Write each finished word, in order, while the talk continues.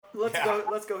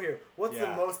Let's go here. What's the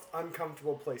most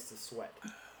uncomfortable place to sweat?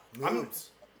 Moobs.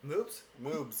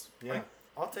 Moobs? Yeah.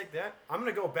 I'll take that. I'm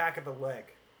going to go back at the leg.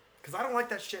 Because I don't like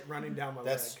that shit running down my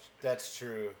leg. That's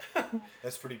true.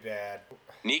 That's pretty bad.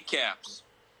 Kneecaps.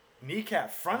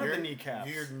 Front of the kneecaps.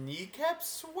 Your kneecaps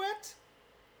sweat?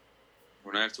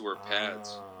 When I have to wear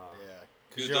pads. Yeah.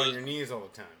 Because you're on your knees all the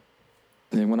time.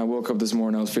 And when I woke up this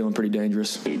morning, I was feeling pretty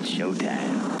dangerous. It's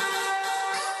showtime.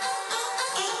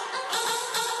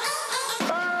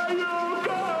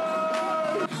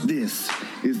 This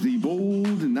is the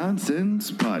Bold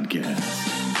Nonsense Podcast.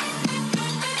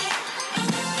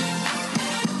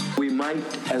 We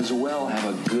might as well have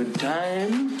a good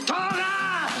time.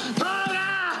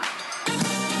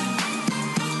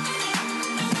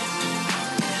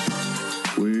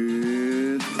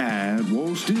 With at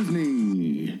Walt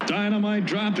Disney. Dynamite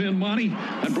drop-in money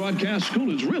at broadcast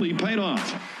school has really paid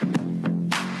off.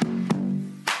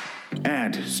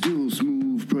 At Still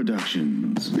Smooth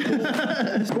Productions.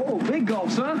 Oh, big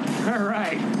gulps, huh? All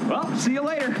right. Well, see you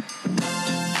later.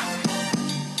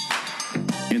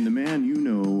 And the man you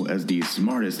know as the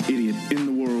smartest idiot in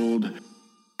the world.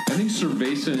 I think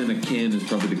cerveza in a can is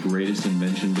probably the greatest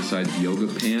invention besides yoga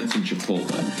pants and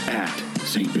Chipotle. At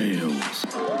St. Bale's.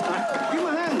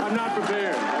 I'm not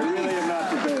prepared. I really am not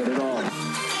prepared at all.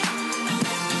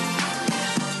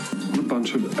 A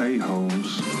bunch of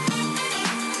a-holes.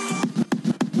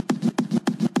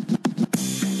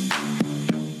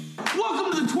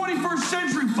 Welcome to the 21st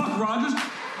century, Buck Rogers.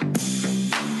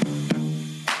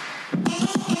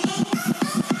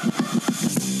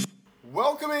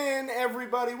 Welcome in,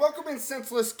 everybody. Welcome in,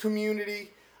 senseless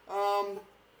community.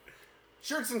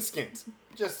 Shirts and Skins.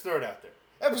 Just throw it out there.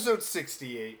 Episode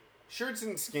 68. Shirts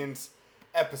and Skins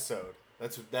episode.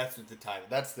 That's the title.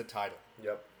 That's the title.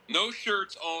 Yep. No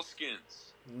shirts, all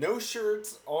skins. No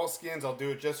shirts, all skins. I'll do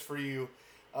it just for you.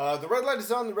 The red light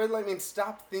is on. The red light means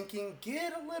stop thinking.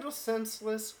 Get a little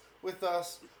senseless with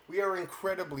us. We are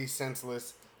incredibly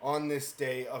senseless on this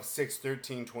day of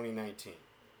 6/13/2019.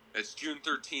 It's June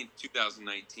 13th,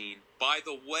 2019. By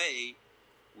the way,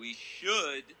 we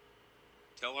should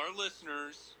tell our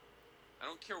listeners, I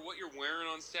don't care what you're wearing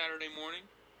on Saturday morning.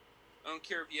 I don't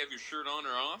care if you have your shirt on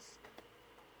or off.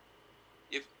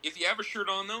 If you have a shirt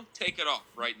on, though, take it off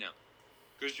right now.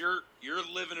 Because you're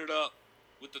living it up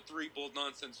with the three Bold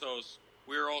Nonsense hosts.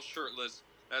 We're all shirtless.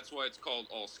 That's why it's called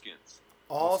All Skins.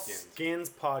 All Skins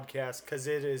Podcast, because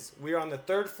we are on the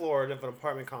third floor of an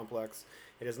apartment complex.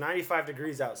 It is 95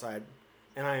 degrees outside,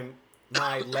 and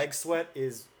my leg sweat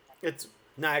it's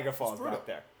Niagara Falls back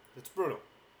there. It's brutal.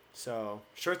 So,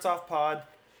 shirts off pod.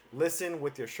 Listen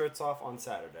with your shirts off on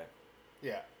Saturday.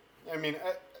 Yeah. I mean,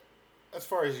 as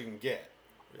far as you can get.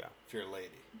 Yeah. If you're a lady.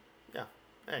 Yeah.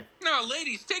 Hey. No,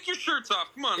 ladies, take your shirts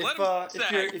off. Come on, let them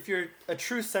sag. If you're a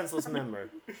true senseless member,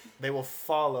 they will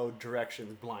follow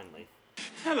directions blindly.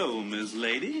 Hello, Miss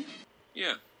Lady.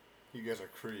 Yeah. You guys are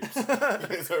creeps. You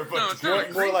guys are a bunch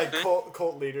of more like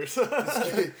cult leaders.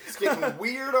 It's getting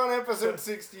weird on episode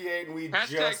 68, and we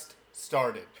just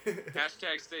started.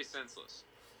 Hashtag stay senseless.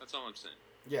 That's all I'm saying.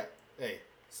 Yeah. Hey,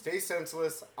 stay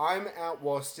senseless. I'm at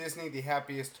Walt Disney, the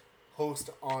happiest host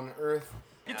on earth.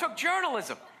 You took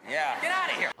journalism. Yeah. Get out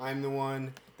of here. I'm the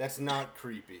one that's not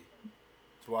creepy.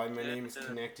 That's why my name is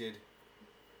connected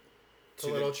to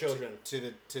little children.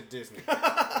 To Disney.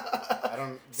 I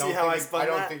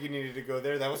don't think you needed to go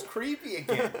there. That was creepy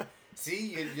again.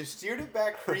 See, you steered it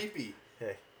back creepy.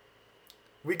 Hey.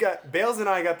 Bales and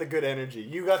I got the good energy.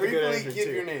 You got the good energy give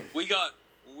too. Your name. We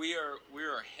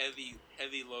are heavy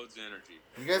loads of energy.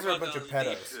 You guys are a bunch of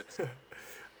pedos.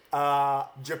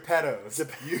 Geppettos.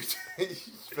 You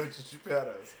bunch of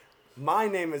Geppettos. My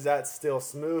name is at Still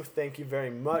Smooth. Thank you very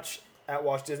much at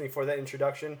Walt Disney for that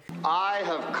introduction. I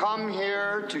have come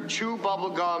here to chew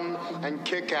bubblegum and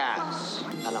kick ass,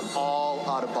 and I'm all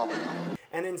out of bubblegum.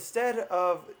 And instead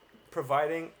of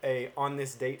providing a on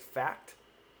this date fact,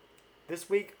 this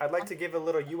week I'd like to give a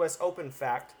little U.S. Open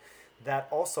fact that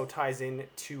also ties in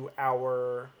to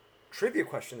our trivia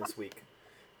question this week.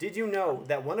 Did you know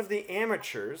that one of the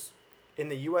amateurs in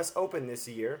the U.S. Open this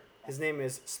year, his name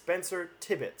is Spencer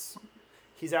Tibbetts.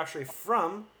 He's actually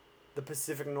from the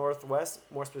Pacific Northwest,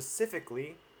 more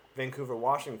specifically Vancouver,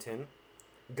 Washington.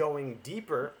 Going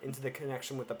deeper into the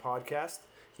connection with the podcast,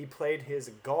 he played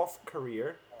his golf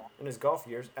career and his golf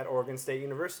years at Oregon State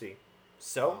University.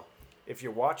 So, if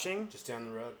you're watching... Just down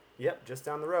the road. Yep, just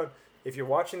down the road. If you're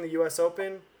watching the U.S.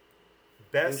 Open,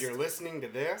 and you're listening to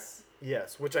this?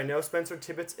 Yes, which I know Spencer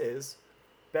Tibbetts is.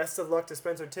 Best of luck to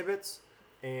Spencer Tibbetts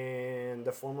and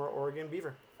the former Oregon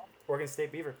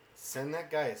State Beaver. Send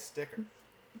that guy a sticker.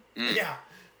 Yeah.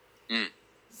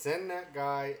 Send that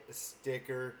guy a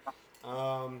sticker.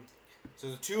 So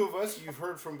the two of us, you've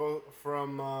heard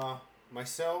from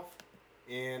myself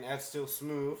and at Still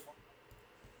Smooth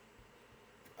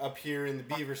up here in the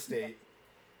Beaver State.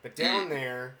 But down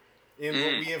there, in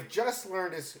what we have just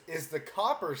learned is the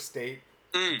Copper State.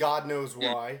 God knows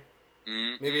why.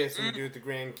 Maybe it has something to do with the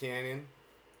Grand Canyon.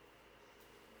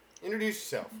 Introduce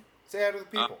yourself. Say hi to the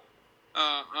people.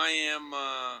 I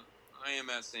am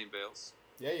at St. Bale's.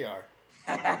 Yeah, you are.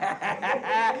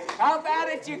 How about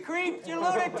it, you creeps, you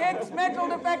lunatics, mental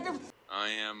defectives? I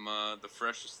am the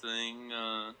freshest thing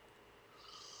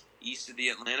east of the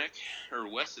Atlantic, or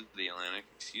west of the Atlantic,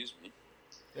 excuse me.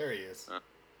 There he is.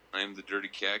 I am the Dirty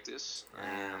Cactus. I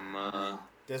am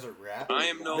Desert Rat. I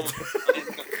am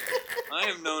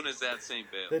known as at St.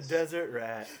 Bale's. The Desert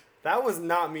Rat. That was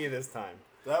not me this time.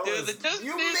 That Dude, was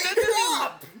you made it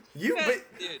up.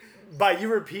 By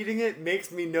you repeating it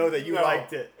makes me know that you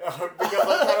liked it. Because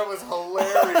I thought it was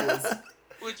hilarious.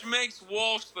 Which makes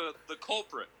Walsh the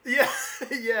culprit. Yeah,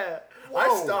 yeah. Whoa.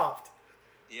 I stopped.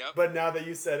 Yep. But now that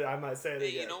you said it, I might say it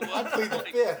again. You know what? I plead the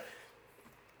fifth.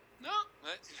 No,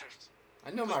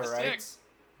 I know my rights.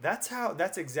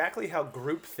 That's exactly how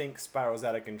groupthink spirals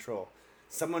out of control.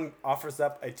 Someone offers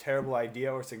up a terrible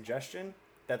idea or suggestion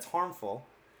that's harmful.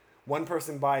 One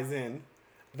person buys in.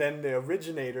 Then the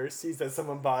originator sees that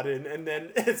someone bought in, and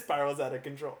then it spirals out of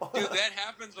control. Dude, that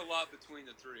happens a lot between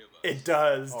the three of us. It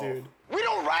does, dude. We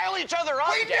don't rile each other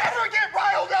up. We never get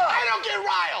riled up. I don't get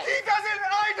riled. He doesn't,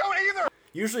 and I don't either.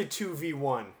 Usually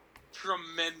 2v1.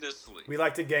 Tremendously. We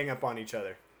like to gang up on each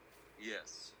other.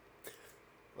 Yes.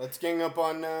 Let's gang up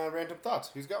on Random Thoughts.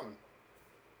 Who's got one?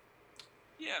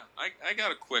 Yeah, I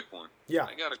got a quick one. Yeah.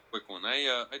 I got a quick one.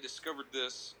 I discovered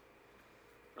this.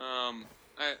 I'm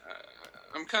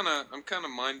kind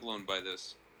of mind blown by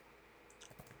this.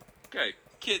 Okay,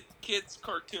 kids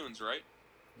cartoons, right?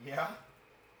 Yeah.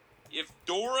 If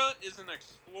Dora is an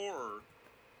explorer,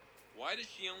 why does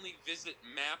she only visit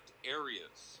mapped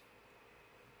areas?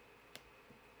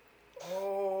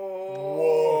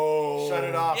 Whoa. Shut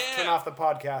it off. Yeah. Turn off the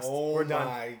podcast. We're done.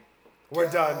 My We're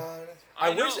done. I I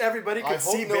wish know. everybody I could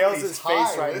hope see nobody's Bales' high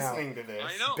face right now. listening to this.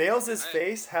 I know. Bales'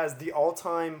 face has the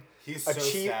all-time He's so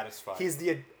satisfied. He's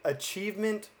the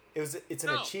achievement. It's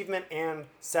an No. achievement and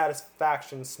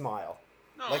satisfaction smile.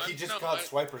 No, Like he just caught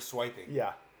Swiper swiping.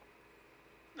 Yeah.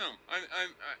 No,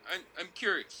 I'm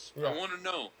curious. Yeah. I want to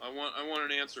know. I want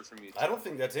an answer from you. I don't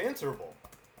think that's answerable.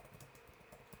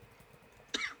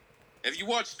 Have you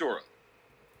watched Dora?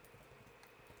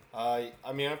 I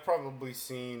mean, I've probably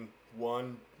seen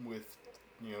one with,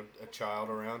 a child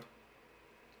around.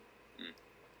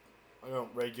 I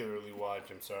don't regularly watch.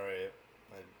 I'm sorry.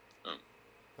 I'm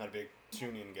not a big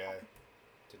tune-in guy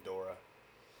to Dora.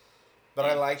 But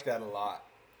I like that a lot.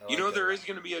 There is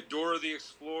going to be a Dora the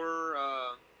Explorer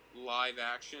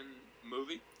live-action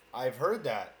movie? I've heard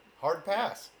that. Hard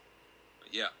pass.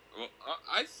 Yeah. Well,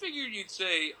 I figured you'd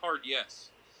say hard yes.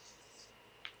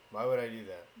 Why would I do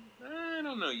that? I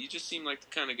don't know. You just seem like the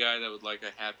kind of guy that would like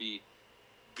a happy,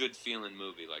 good-feeling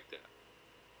movie like that.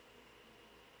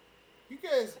 You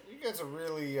guys are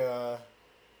really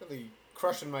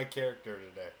crushing my character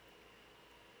today.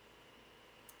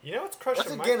 You know what's crushing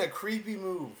That's my... again a creepy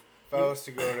move if I was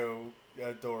to go to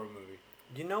a Dora movie.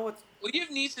 You know what's... Well, you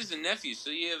have nieces and nephews, so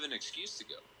you have an excuse to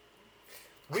go.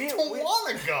 I don't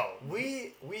want to go.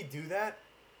 We do that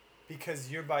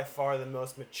because you're by far the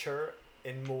most mature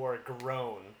and more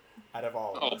grown out of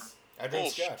all of us. I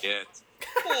drink scotch.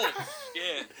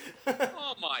 Bullshit.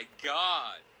 Oh my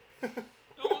god.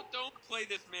 Don't play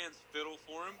this man's fiddle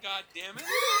for him, god damn it.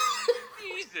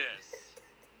 Jesus.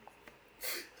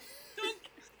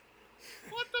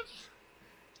 What the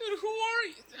dude, who are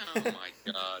you? Oh my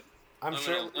god. I'm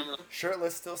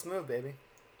shirtless, still smooth, baby.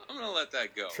 I'm gonna let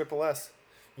that go. Triple S.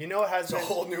 You know it has It's been... a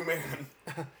whole new man.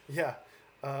 Yeah.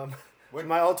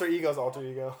 My alter ego's alter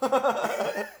ego.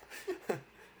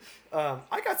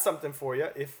 I got something for you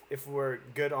if we're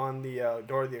good on the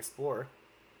Dora the Explorer.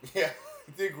 Yeah,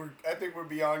 I think we're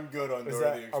beyond good on Dora the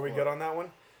Explorer. Are we good on that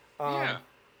one? Yeah.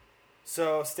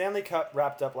 So Stanley Cup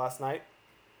wrapped up last night.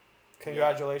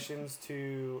 Congratulations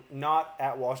to not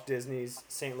at Walt Disney's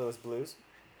St. Louis Blues.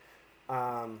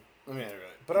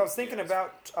 But I was thinking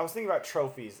about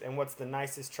trophies and what's the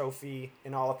nicest trophy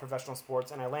in all of professional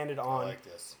sports, and I landed on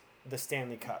the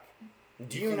Stanley Cup.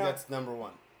 Do you know that's number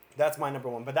one? That's my number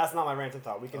one, but that's not my rant and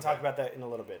thought. We can talk about that in a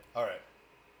little bit. All right.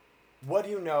 What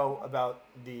do you know about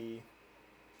the?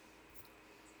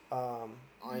 I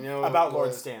know about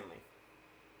Lord Stanley.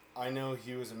 I know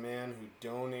he was a man who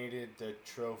donated the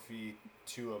trophy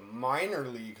to a minor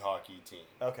league hockey team.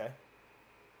 Okay.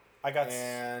 I got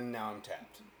and now I'm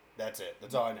tapped. That's it.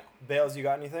 That's all I know. Bales, you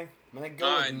got anything? I'm gonna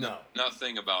go with I know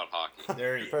nothing about hockey.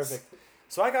 There he is. Perfect.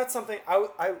 So I got something.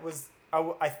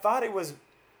 I thought it was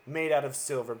made out of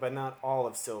silver, but not all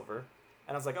of silver.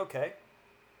 And I was like, okay,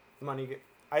 money.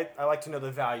 I like to know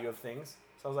the value of things.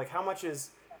 So I was like, how much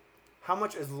is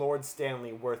Lord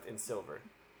Stanley worth in silver?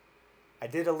 I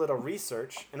did a little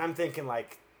research, and I'm thinking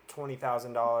like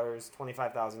 $20,000,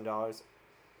 $25,000.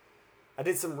 I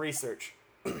did some research.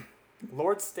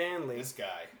 Lord Stanley. This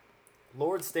guy.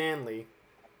 Lord Stanley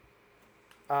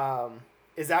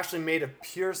is actually made of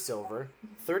pure silver,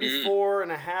 34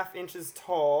 and a half inches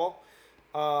tall,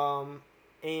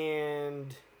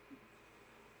 and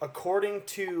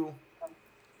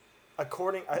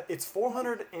it's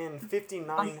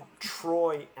 459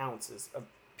 troy ounces of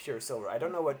pure silver. I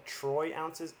don't know what troy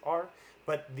ounces are,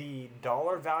 but the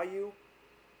dollar value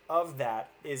of that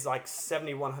is like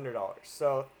 $7,100.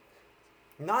 So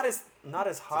not as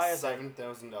high as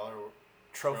 $7,000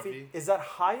 trophy. Is that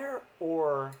higher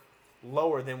or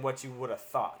lower than what you would have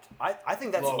thought? I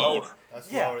think that's lower.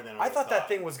 That's lower than I thought that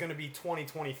thing was going to be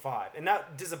 25, and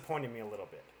that disappointed me a little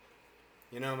bit.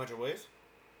 You know how much it weighs?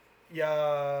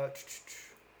 Yeah.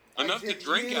 Enough to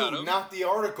drink out of. Not the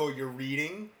article you're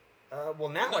reading. Well,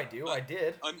 now I do. I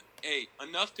did.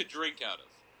 Enough to drink out of.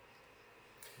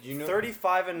 You know,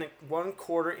 35 and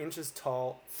 1/4 inches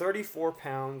tall, 34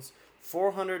 pounds,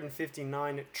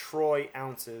 459 troy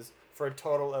ounces for a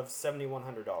total of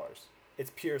 $7,100.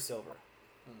 It's pure silver.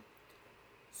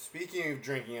 Speaking of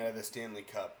drinking out of the Stanley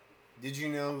Cup, did you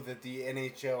know that the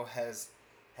NHL has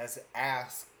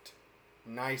asked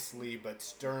nicely but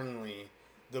sternly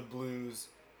the Blues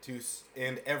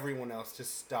and everyone else to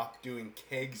stop doing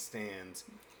keg stands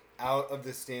out of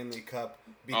the Stanley Cup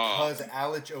because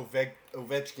Alex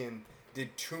Ovechkin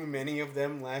did too many of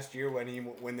them last year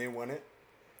when they won it?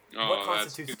 What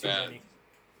constitutes too many?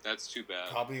 That's too bad.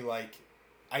 Probably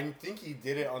I think he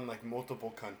did it on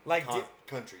multiple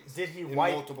countries. Did he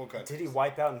wipe multiple countries? Did he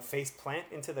wipe out and face plant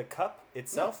into the cup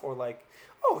itself, or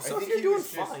so if you're doing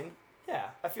fine? Yeah,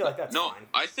 I feel like that's fine.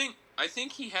 I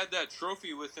think he had that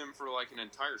trophy with him for an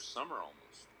entire summer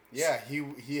almost. Yeah,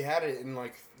 he had it in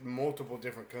multiple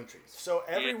different countries. So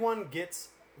everyone gets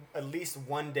at least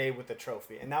one day with the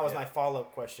trophy, and that was my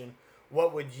follow-up question.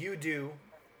 What would you do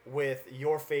with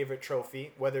your favorite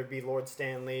trophy, whether it be Lord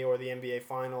Stanley or the NBA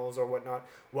Finals or whatnot?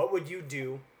 What would you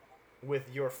do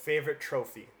with your favorite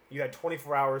trophy? You had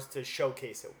 24 hours to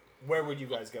showcase it. Where would you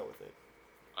guys go with it?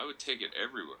 I would take it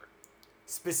everywhere.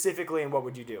 Specifically, and what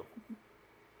would you do?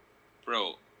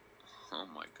 Bro, oh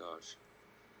my gosh.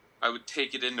 I would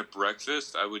take it into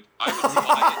breakfast. I would buy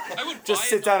it. I would just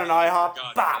sit down in IHOP.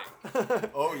 Bop.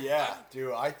 Oh yeah,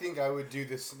 dude. I think I would do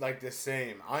this the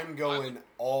same. I'm going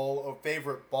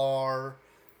favorite bar,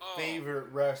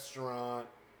 favorite restaurant.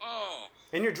 Oh.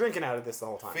 And you're drinking out of this the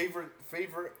whole time.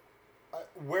 Favorite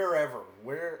wherever.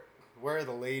 Where are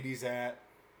the ladies at?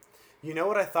 You know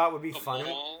what I thought would be funny?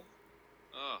 Mall?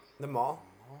 The mall?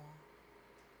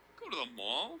 Go to the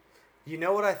mall? You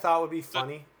know what I thought would be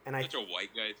funny? Such a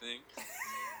white guy thing.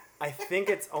 I think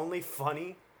it's only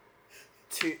funny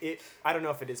I don't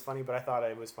know if it is funny, but I thought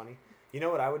it was funny. You know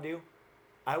what I would do?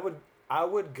 I would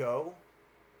go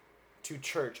to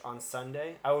church on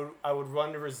Sunday. I would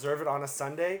run to reserve it on a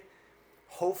Sunday.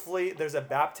 Hopefully there's a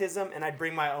baptism, and I'd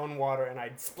bring my own water and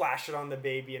I'd splash it on the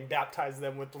baby and baptize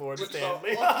them with Lord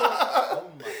Stanley. Oh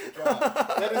my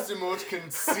god. That is the most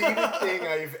conceited thing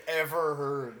I've ever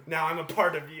heard. Now I'm a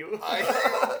part of you.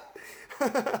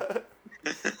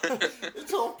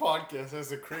 This whole podcast has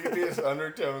the creepiest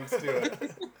undertones to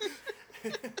it.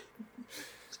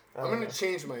 I'm going to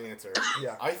change my answer.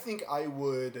 Yeah. I think I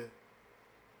would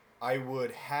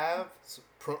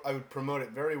promote it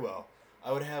very well.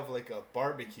 I would have a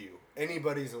barbecue.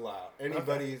 Anybody's allowed.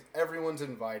 Everyone's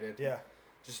invited. Yeah.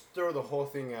 Just throw the whole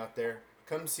thing out there.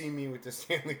 Come see me with the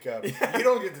Stanley Cup. Yeah. You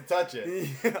don't get to touch it.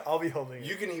 Yeah, I'll be holding it.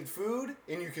 You can eat food,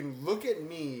 and you can look at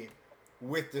me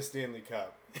with the Stanley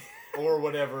Cup. Or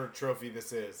whatever trophy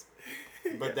this is.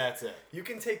 But that's it. You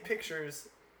can take pictures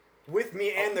with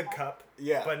me and the cup,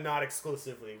 but not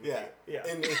exclusively with you. Yeah.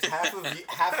 And it's half of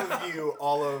you,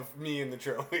 all of me and the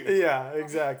trophy. Yeah,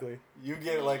 exactly. You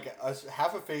get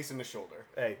half a face and a shoulder.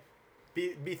 Hey,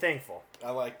 be thankful.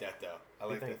 I like that though.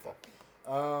 Be thankful.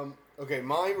 Okay,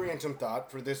 my random thought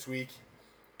for this week.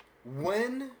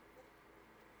 When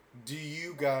do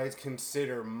you guys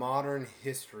consider modern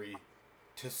history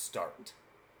to start?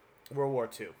 World War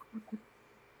II.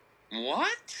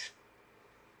 What?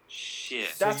 Shit.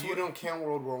 So you don't count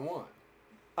World War One.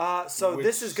 So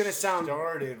this is gonna sound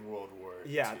started World War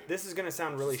II. This is gonna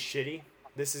sound really shitty.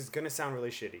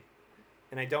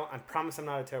 and I promise I'm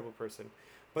not a terrible person,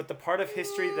 but the part of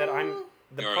history that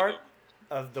the You're part right,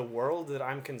 of the world that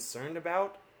I'm concerned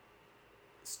about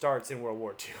starts in World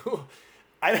War II.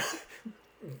 I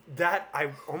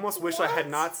almost wish I had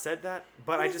not said that,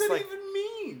 but What I does just that like. even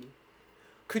mean?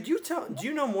 Could you tell? Do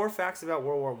you know more facts about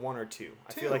World War One or two?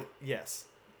 I feel Two. like yes,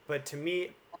 but to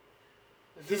me,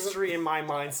 history in my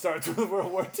mind starts with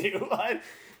World War Two.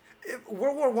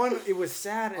 World War One, it was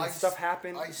sad and stuff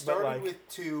happened. I started with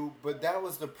 2, but that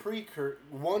was the precursor.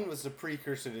 1 was the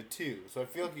precursor to 2, so I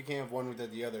feel like you can't have one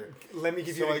without the other. Let me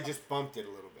give you. So I just bumped it a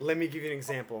little bit. Let me give you an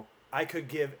example. I could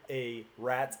give a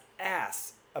rat's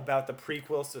ass about the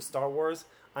prequels to Star Wars.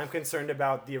 I'm concerned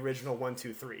about the original 1,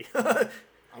 2, 3.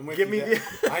 I'm with you there.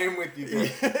 I am with you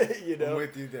there. You know, I'm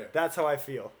with you there. That's how I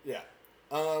feel. Yeah.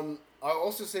 I'll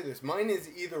also say this. Mine is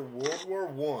either World War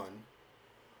One,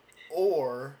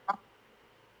 or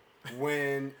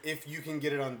if you can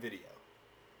get it on video.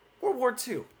 World War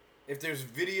II. If there's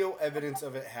video evidence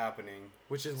of it happening,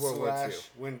 which is World War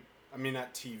II.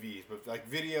 Not TVs, but like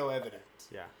video evidence.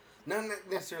 Yeah. Not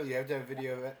necessarily you have to have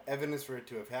video evidence for it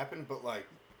to have happened, but like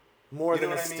more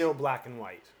than a still black and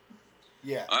white.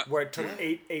 Yeah. Where it took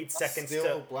 8 seconds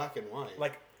still black and white.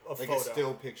 Like a like photo. A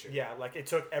still picture. Yeah, like it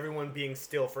took everyone being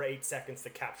still for 8 seconds to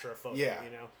capture a photo. Yeah. You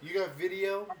know. You got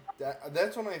video.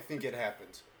 That's when I think it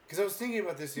happens. Because I was thinking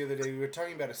about this the other day. We were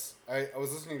talking about I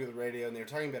was listening to the radio and they were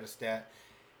talking about a stat,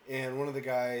 and one of the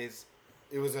guys,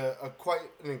 it was a quite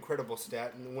an incredible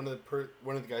stat, and one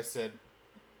of the guys said,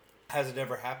 "Has it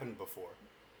ever happened before?"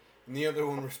 And the other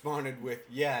one responded with,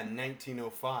 "Yeah, in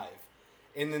 1905."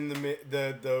 And then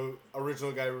the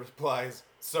original guy replies,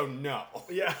 "So no."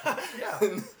 Yeah.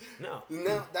 Yeah. No.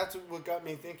 Now that's what got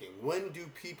me thinking. When do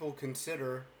people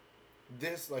consider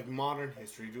this like modern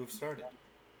history to have started?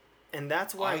 And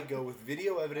that's why I go with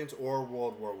video evidence or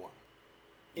World War One.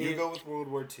 You go with World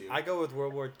War II. I go with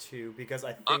World War II because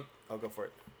I think I'll go for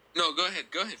it. No, go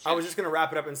ahead. Go ahead. I was just gonna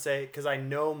wrap it up and say because I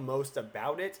know most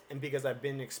about it and because I've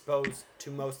been exposed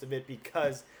to most of it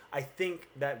because I think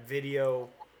that video,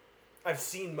 I've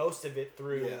seen most of it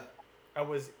through. Yeah.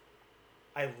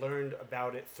 I learned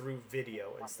about it through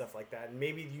video and stuff like that. And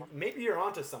maybe you're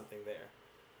onto something there.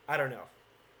 I don't know.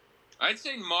 I'd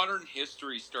say modern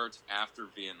history starts after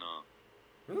Vietnam.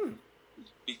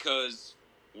 Because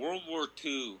World War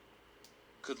II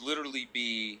could literally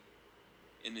be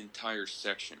an entire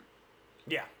section.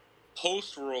 Yeah.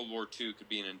 Post World War II could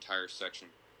be an entire section.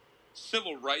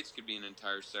 Civil rights could be an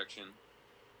entire section.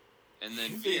 And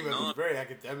then Vietnam. Very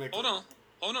academic. Hold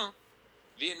on.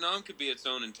 Vietnam could be its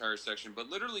own entire section, but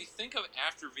literally think of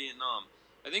after Vietnam.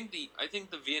 I think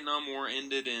the Vietnam War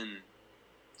ended in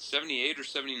 78 or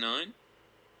 79.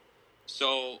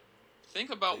 So think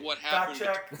about what happened.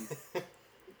 Fact check.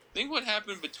 Think what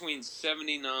happened between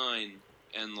 79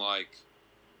 and like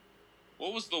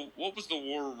what was the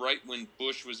war right when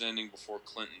Bush was ending before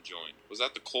Clinton joined? Was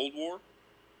that the Cold War?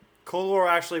 Cold War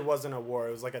actually wasn't a war.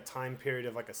 It was like a time period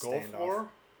of like a Gulf standoff. War?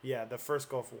 Yeah, the first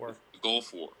Gulf War. The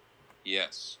Gulf War.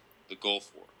 Yes, the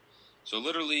Gulf War. So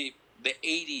literally the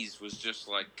 80s was just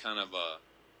like kind of a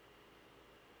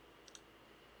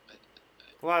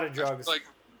lot of drugs.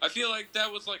 I feel like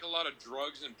that was like a lot of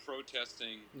drugs and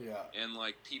protesting. Yeah. And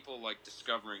like people like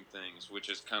discovering things, which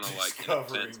is kind of like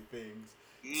discovering things.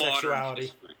 Modern sexuality.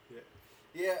 History.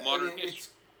 Yeah. Modern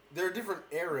history. There are different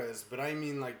eras, but I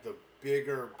mean like the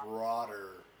bigger,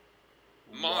 broader,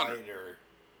 wider.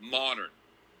 Modern.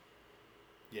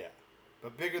 Yeah.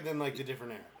 But bigger than like the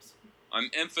different eras. I'm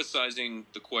emphasizing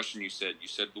the question you said. You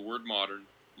said the word modern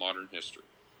history.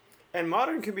 And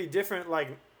modern can be different.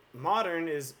 Like modern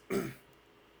is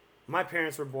my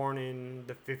parents were born in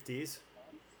the 50s.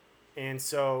 And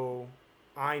so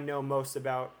I know most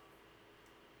about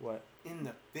what? In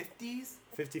the 50s?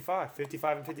 55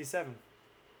 and 57.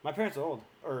 My parents are old.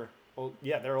 Old.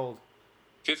 Yeah, they're old.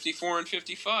 54 and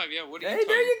 55. Yeah, what are you Hey, talking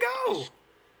there you go.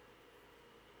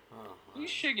 What are you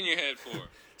shaking your head for?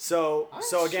 So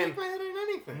again, shake my head at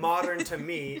anything. modern to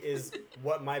me is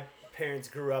what my parents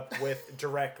grew up with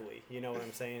directly. You know what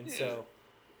I'm saying? Yeah. So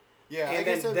yeah, and I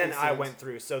guess that then makes I sense. went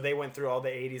through. So they went through all the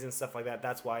 80s and stuff like that.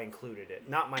 That's why I included it.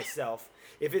 Not myself.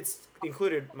 If it's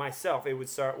included myself, it would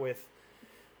start with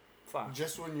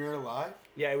just when you're alive?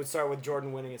 Yeah, it would start with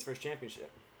Jordan winning his first championship.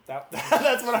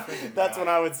 That's when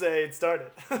I would say it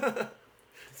started. That's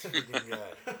freaking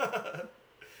good.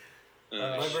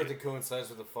 My birthday coincides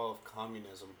with the fall of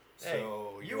communism. So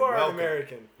hey, you are welcome. an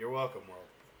American. You're welcome,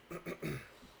 world.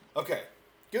 Okay.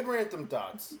 Good random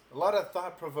thoughts. A lot of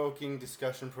thought-provoking,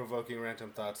 discussion-provoking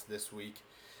random thoughts this week.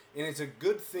 And it's a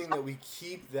good thing that we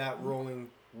keep that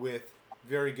rolling with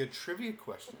very good trivia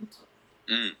questions.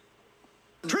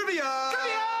 Trivia!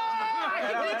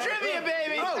 Trivia,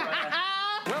 baby!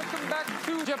 Welcome back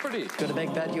to Jeopardy! Gonna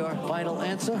make that your final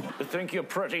answer? You think you're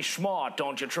pretty smart,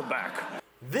 don't you, Trebek?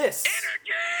 This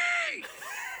Energy!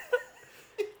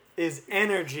 is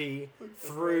energy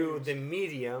through the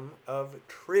medium of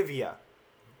trivia.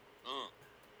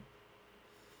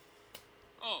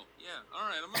 Oh, yeah. All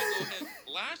right, I'm going to go ahead.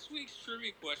 Last week's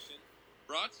trivia question,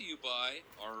 brought to you by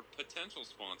our potential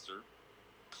sponsor,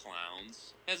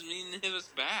 Clowns, hasn't even hit us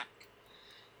back.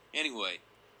 Anyway,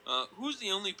 who's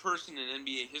the only person in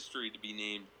NBA history to be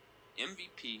named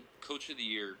MVP, Coach of the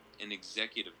Year, and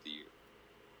Executive of the Year?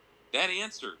 That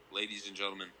answer, ladies and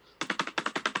gentlemen,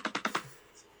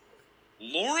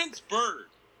 Lawrence Bird.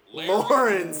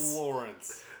 Lawrence.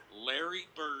 Larry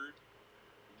Bird,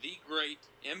 the great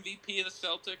MVP of the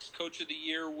Celtics, Coach of the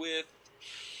Year with,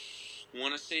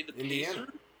 want to say the Indiana. Pacers,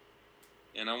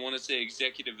 and I want to say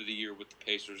Executive of the Year with the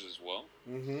Pacers as well.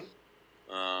 Mm-hmm.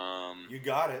 You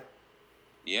got it.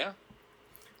 Yeah.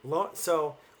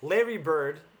 So Larry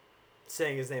Bird,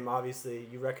 saying his name, obviously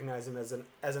you recognize him as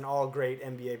an all great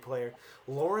NBA player.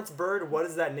 Lawrence Bird, what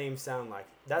does that name sound like?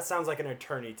 That sounds like an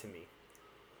attorney to me.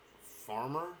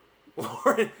 Farmer?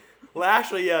 Lawrence. Well,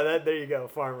 actually, yeah. There you go,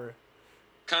 farmer.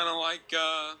 Kind of like,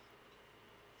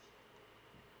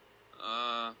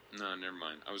 no, never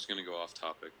mind. I was going to go off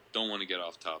topic. Don't want to get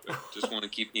off topic. Just want to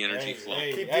keep the energy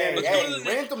flowing.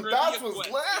 Random Thoughts was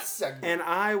last segment. And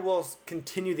I will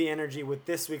continue the energy with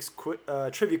this week's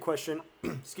trivia question,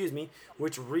 excuse me,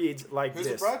 which reads like Who's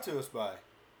this. it brought to us by?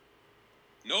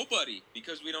 Nobody,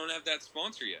 because we don't have that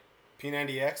sponsor yet.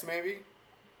 P90X, maybe?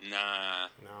 Nah.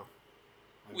 No.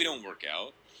 We don't work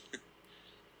out.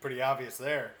 Pretty obvious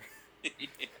there. Yeah.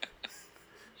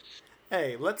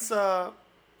 Hey, let's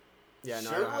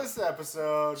Shirtless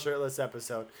episode. Shirtless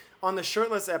episode. On the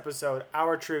shirtless episode,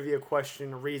 our trivia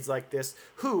question reads like this: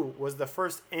 Who was the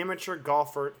first amateur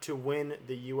golfer to win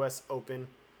the U.S. Open?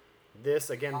 This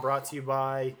again brought to you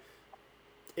by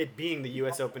it being the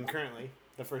U.S. Open currently,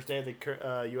 the first day of the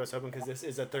U.S. Open, because this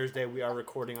is a Thursday. We are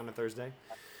recording on a Thursday.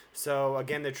 So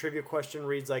again, the trivia question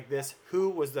reads like this: Who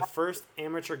was the first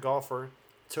amateur golfer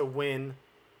to win,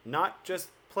 not just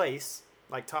place,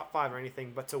 like top 5 or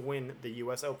anything, but to win the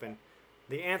U.S. Open?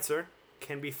 The answer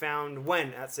can be found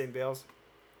when at St. Bale's?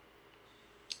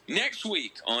 Next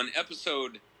week on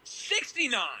episode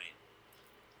 69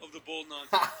 of the Bold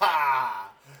Nonsense.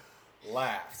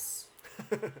 Laughs.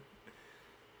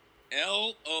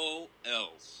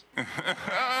 LOLs.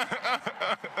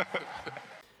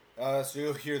 So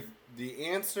you'll hear the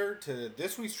answer to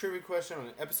this week's trivia question on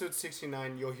episode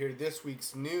 69. You'll hear this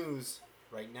week's news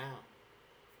right now.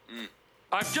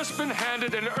 I've just been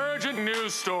handed an urgent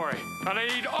news story, and I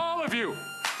need all of you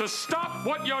to stop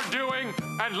what you're doing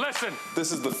and listen.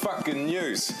 This is the fucking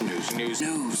news. News.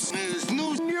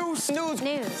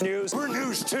 We're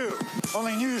news too.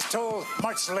 Only news told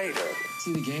much later.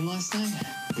 See the game last night?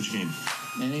 Which game?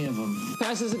 Any of them.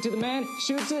 Passes it to the man,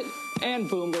 shoots it, and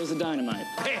boom goes the dynamite.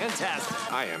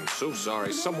 Fantastic. I am so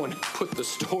sorry. Someone put the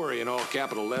story in all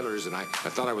capital letters, and I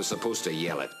thought I was supposed to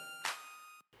yell it.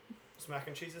 Mac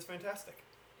and cheese is fantastic.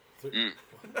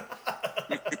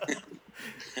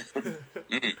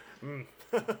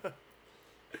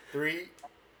 Three,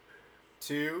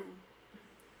 2,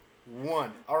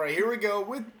 1. All right, here we go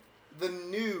with the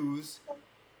news.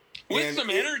 With some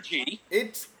energy.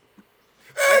 It's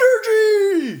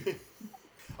energy.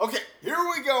 Okay, here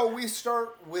we go. We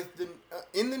start with the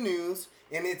in the news,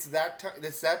 and it's that time.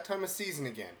 It's that time of season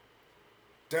again.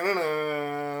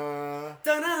 Da-na-na.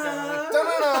 Da-na.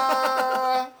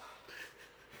 Da-na-na.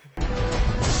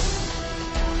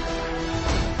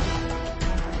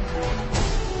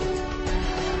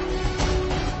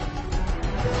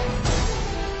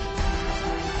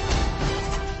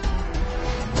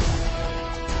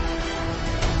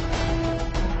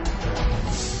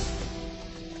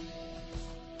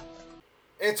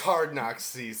 It's Hard Knocks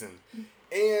season,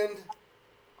 and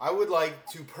I would like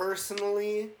to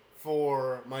personally,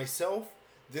 for myself,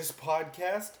 this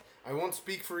podcast, I won't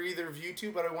speak for either of you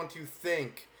two, but I want to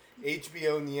thank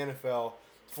HBO and the NFL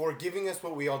for giving us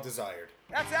what we all desired.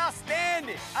 That's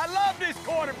outstanding. I love this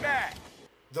quarterback.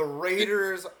 The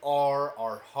Raiders are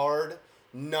our Hard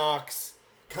Knocks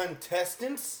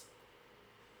contestants.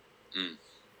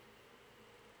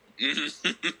 Delicious.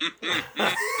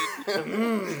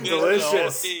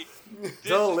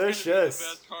 Delicious. The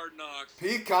best Hard Knocks.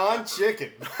 Pecan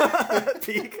chicken.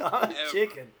 Pecan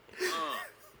chicken.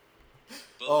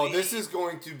 Oh, this is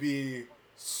going to be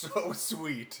so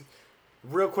sweet.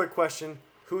 Real quick question.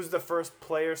 Who's the first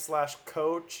player /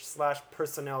 coach /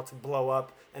 personnel to blow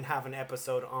up and have an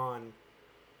episode on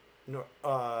No,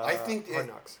 I think Hard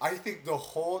Knocks. I think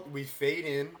we fade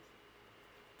in.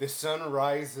 The sun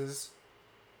rises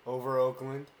over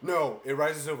Oakland. No, it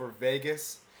rises over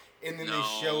Vegas, and then they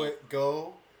show it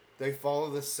go. They follow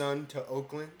the sun to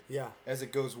Oakland. Yeah. As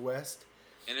it goes west.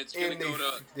 And it's gonna go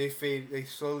to. They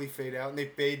slowly fade out, and they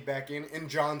fade back in. And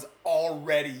John's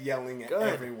already yelling at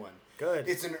everyone. Good.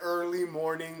 It's an early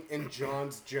morning, and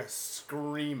John's just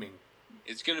screaming.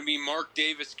 It's gonna be Mark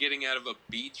Davis getting out of a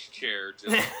beach chair,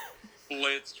 just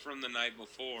blitzed from the night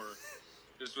before,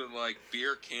 just with like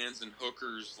beer cans and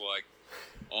hookers like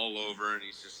all over, and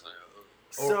he's just like.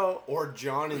 Or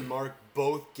John and Mark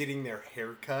both getting their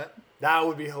hair cut. That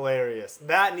would be hilarious.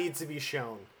 That needs to be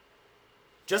shown.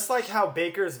 Just like how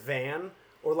Baker's van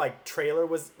or like trailer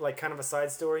was like kind of a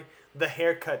side story, the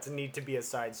haircuts need to be a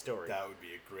side story. That would be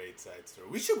a great side story.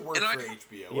 We should work for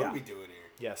HBO. What are we doing here?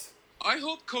 Yes. I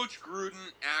hope Coach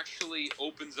Gruden actually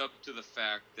opens up to the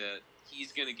fact that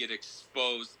he's going to get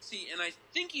exposed. See, and I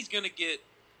think he's going to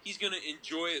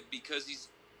enjoy it because he's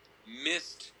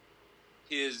missed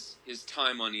his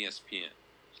time on ESPN.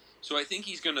 So I think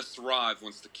he's going to thrive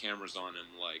once the camera's on him,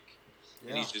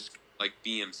 and he's just like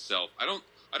be himself. I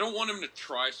don't want him to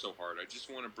try so hard. I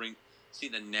just want to see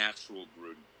the natural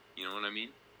Gruden. You know what I mean?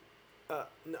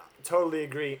 No, totally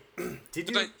agree. Did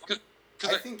you?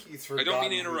 I think he's forgotten I don't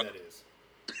mean to interrupt. who that is.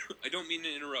 I don't mean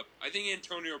to interrupt. I think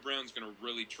Antonio Brown's going to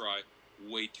really try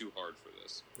way too hard for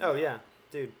this. Oh yeah,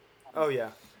 dude. Oh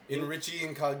yeah. And Richie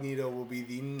Incognito will be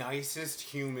the nicest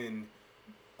human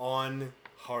on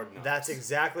Hard Knocks. That's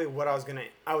exactly what I was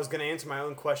gonna answer. My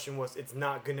own question was, it's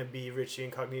not gonna be Richie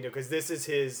Incognito because this is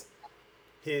his.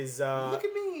 Look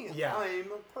at me. Yeah.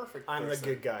 I'm a perfect I'm person. the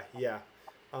good guy. Yeah.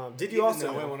 Did you Even also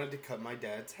though I know? wanted to cut my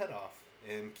dad's head off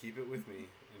and keep it with me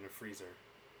in a freezer.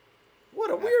 What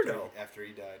a weirdo. After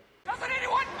he died. Doesn't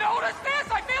anyone notice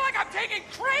this? I feel like I'm taking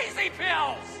crazy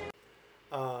pills.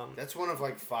 That's one of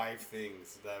like 5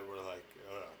 things that were like,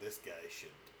 this guy should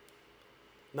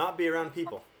not be around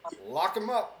people. Lock him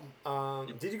up.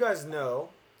 Did you guys know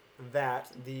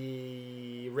that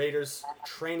the Raiders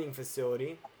training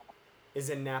facility is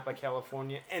in Napa,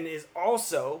 California, and is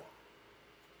also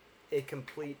a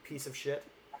complete piece of shit?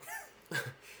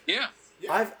 Yeah.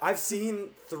 I've seen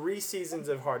 3 seasons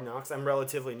of Hard Knocks. I'm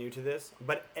relatively new to this,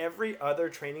 but every other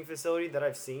training facility that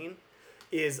I've seen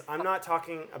is, I'm not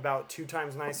talking about 2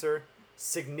 times nicer,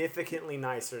 significantly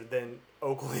nicer than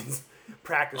Oakland's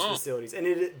practice facilities,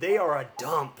 and they are a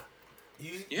dump.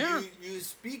 You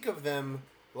speak of them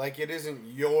like it isn't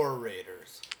your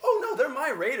Raiders. Oh no, they're my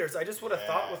Raiders. I just would have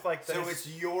thought with like this. So it's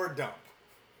your dump.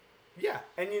 Yeah,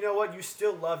 and you know what? You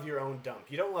still love your own dump.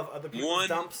 You don't love other people's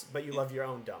dumps, but you love your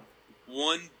own dump.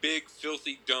 One big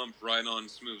filthy dump right on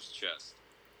Smooth's chest.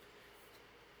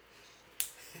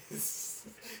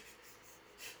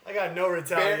 I got no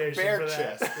retaliation bare for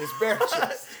that. chest. It's bare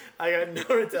chest. I got no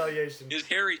retaliation. His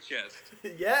hairy chest.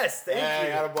 Yes, thank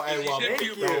you.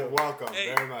 Thank you. Welcome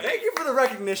very much. Thank you for the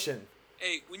recognition.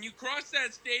 Hey, when you cross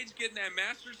that stage getting that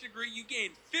master's degree, you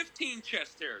gain 15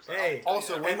 chest hairs. Hey,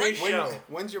 also,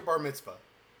 when's your bar mitzvah?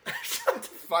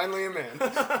 Finally a man.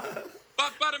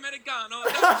 But Americano.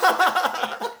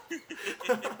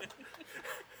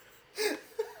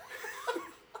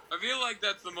 I feel like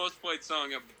that's the most played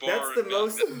song at bar. That's the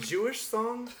most Jewish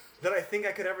song that I think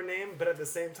I could ever name, but at the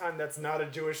same time, that's not a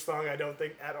Jewish song, I don't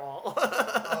think, at all.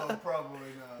 Oh, probably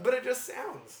not. But it just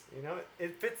sounds,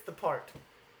 it fits the part.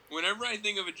 Whenever I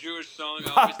think of a Jewish song,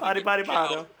 I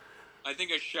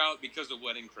think I shout because of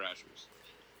Wedding Crashers.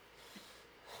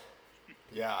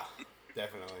 Yeah,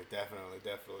 definitely.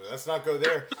 Let's not go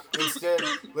there. Instead,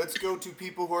 let's go to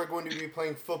people who are going to be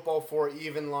playing football for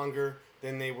even longer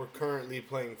than they were currently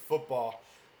playing football.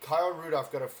 Kyle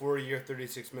Rudolph got a 4-year,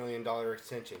 $36 million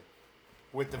extension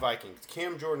with the Vikings.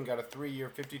 Cam Jordan got a 3-year,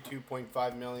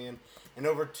 $52.5 million and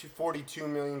over $42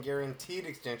 million guaranteed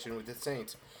extension with the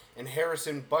Saints. And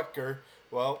Harrison Butker,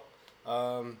 well,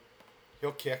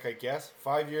 he'll kick, I guess.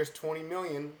 5 years, $20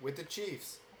 million with the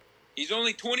Chiefs. He's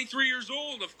only 23 years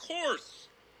old, of course.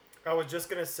 I was just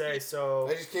gonna say, so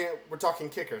I just can't. We're talking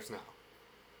kickers now.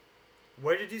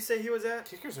 Where did you say he was at?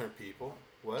 Kickers aren't people.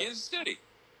 What? Kansas City.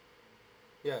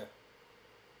 Yeah.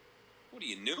 What are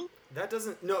you, new? That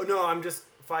doesn't. No. I'm just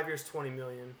 5 years, $20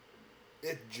 million.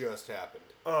 It just happened.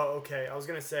 Oh, okay. I was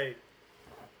gonna say.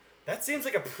 That seems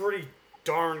like a pretty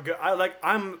darn good.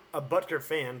 I'm a Butker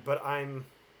fan, but I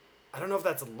don't know if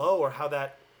that's low or how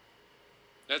that.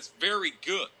 That's very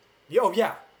good. Yo,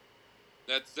 yeah.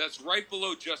 That's right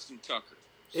below Justin Tucker.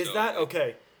 Is that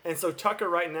okay? And so Tucker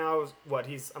right now is what?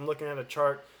 I'm looking at a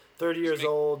chart. 30 years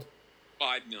old.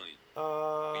 $5 million.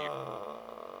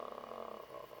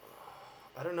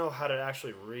 I don't know how to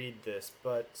actually read this,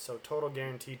 but so total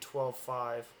guarantee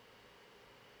 12.5.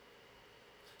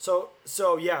 So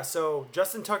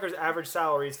Justin Tucker's average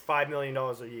salary is $5 million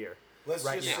a year. Let's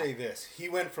just say this: he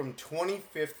went from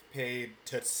 25th paid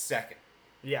to 2nd.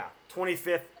 Yeah,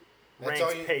 25th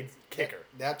ranked paid kicker.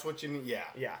 That's what you need.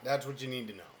 Yeah, that's what you need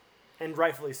to know. And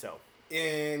rightfully so.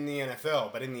 In the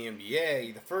NFL, but in the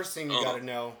NBA, the first thing you got to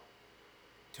know: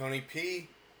 Tony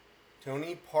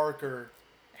Parker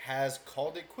has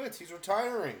called it quits. He's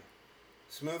retiring.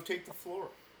 Smooth, take the floor.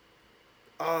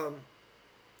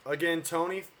 Again,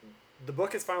 Tony, the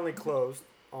book is finally closed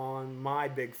on my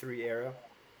Big Three era.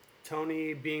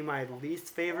 Tony being my least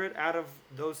favorite out of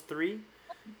those three.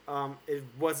 It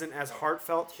wasn't as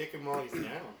heartfelt. Kick him while he's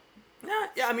down.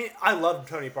 Yeah, I mean, I love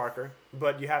Tony Parker,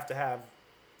 but you have to have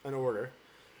an order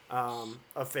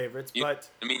of favorites. But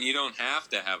I mean, you don't have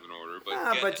to have an order,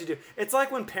 but you do. It's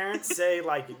like when parents say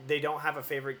like they don't have a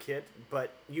favorite kid,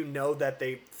 but you know that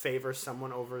they favor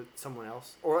someone over someone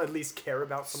else, or at least care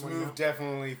about someone. Smooth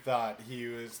definitely thought he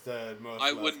was the most.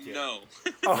 I wouldn't kid. know.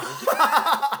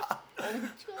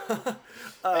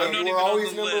 You were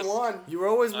always number one. You were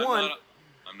always one.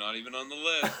 I'm not even on the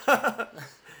list.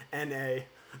 N.A.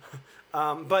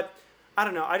 But I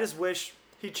don't know. I just wish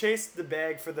he chased the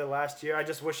bag for the last year. I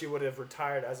just wish he would have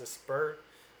retired as a Spur.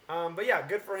 But yeah,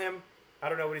 good for him. I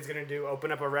don't know what he's gonna do.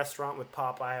 Open up a restaurant with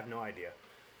Pop? I have no idea.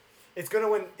 It's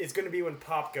gonna be when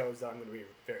Pop goes. I'm gonna be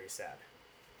very sad.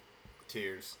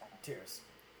 Tears.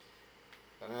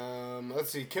 Let's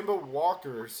see. Kemba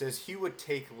Walker says he would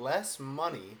take less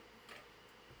money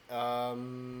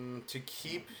to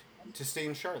stay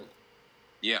in Charlotte.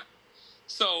 Yeah.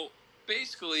 So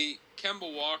basically,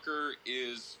 Kemba Walker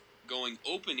is going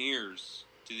open ears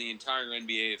to the entire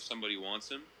NBA if somebody wants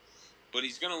him, but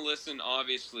he's going to listen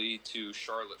obviously to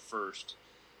Charlotte first.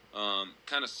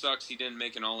 Kind of sucks he didn't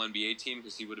make an All-NBA team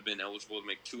because he would have been eligible to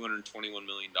make $221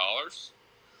 million,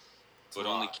 but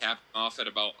only capped off at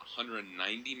about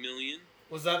 $190 million.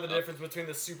 Was that the difference between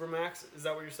the Supermax? Is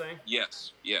that what you're saying?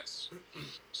 Yes.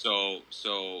 So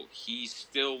he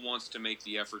still wants to make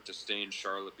the effort to stay in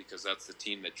Charlotte because that's the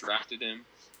team that drafted him,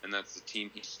 and that's the team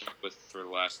he's stuck with for the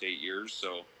last 8 years.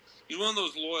 So he's one of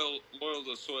those loyal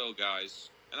to soil guys,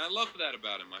 and I love that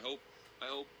about him. I hope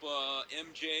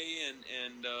MJ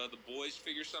and the boys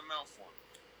figure something out for him.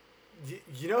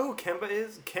 You know who Kemba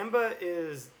is? Kemba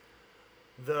is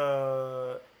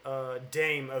the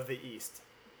Dame of the East.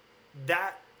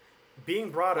 That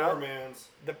being brought up,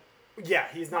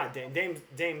 he's not Dame.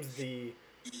 Dame's the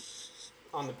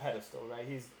on the pedestal, right?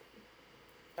 He's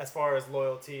as far as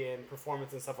loyalty and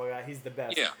performance and stuff like that, he's the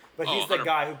best. Yeah. But he's the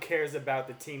guy who cares about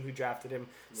the team who drafted him,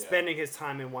 spending his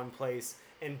time in one place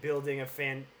and building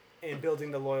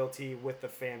the loyalty with the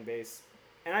fan base.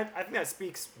 And I think that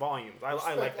speaks volumes. I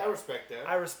like that. I respect that.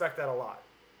 I respect that a lot.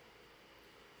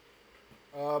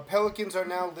 Pelicans are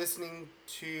now listening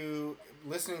to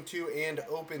and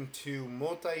open to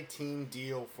multi-team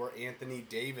deal for Anthony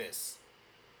Davis.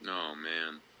 Oh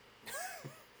man.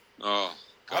 Oh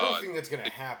God. I don't think that's gonna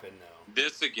happen though.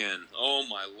 This again. Oh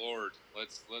my Lord.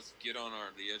 Let's get on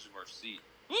the edge of our seat.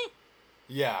 Woo!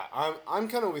 Yeah, I'm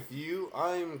kind of with you.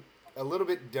 I'm a little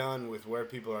bit done with where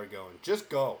people are going. Just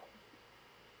go.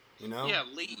 You know? Yeah,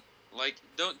 lead. Like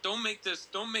don't make this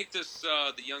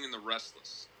the young and the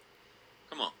restless.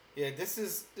 Come on. Yeah, this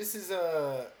is it's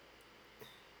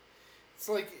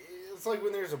like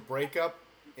when there's a breakup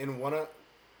and one of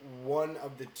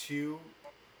the two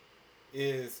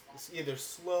is either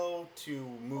slow to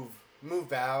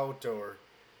move out or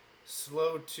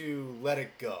slow to let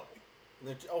it go. And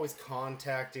they're always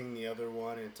contacting the other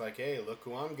one, and it's like, hey, look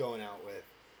who I'm going out with.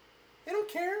 They don't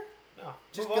care. No,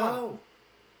 just move go. On.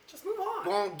 Just move on.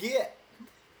 Go on, get.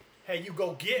 Hey, you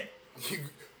go get. You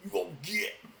go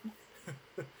get.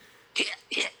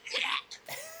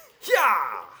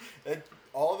 Yeah.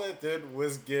 All that did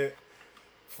was get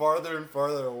farther and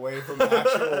farther away from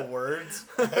actual words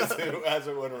as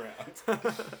it went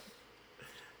around.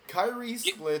 Kyrie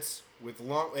splits with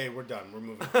long. Hey, we're done. We're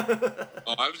moving on.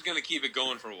 Oh, I was gonna keep it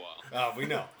going for a while. We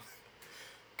know.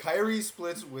 Kyrie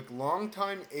splits with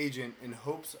longtime agent in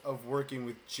hopes of working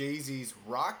with Jay-Z's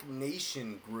Rock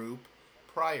Nation group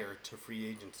prior to free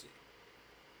agency.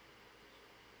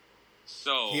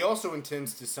 So he also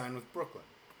intends to sign with Brooklyn.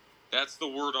 That's the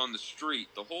word on the street.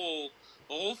 The whole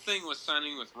thing with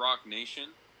signing with Rock Nation,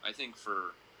 I think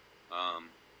for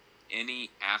any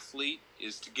athlete,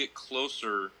 is to get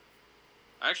closer.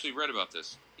 I actually read about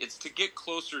this. It's to get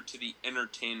closer to the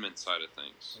entertainment side of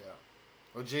things. Yeah.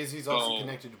 Well, Jay-Z's also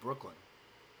connected to Brooklyn.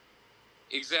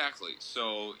 Exactly.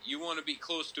 So you want to be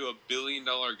close to $1 billion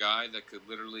guy that could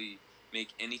literally make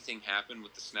anything happen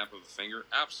with the snap of a finger?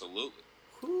 Absolutely.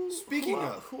 Who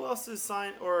else is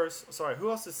signed? Who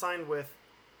else is signed with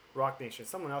Rock Nation?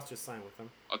 Someone else just signed with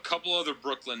them. A couple other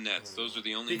Brooklyn Nets. Those are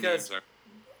the only Because names.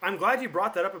 I'm glad you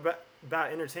brought that up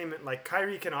about entertainment. Like,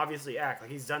 Kyrie can obviously act. Like,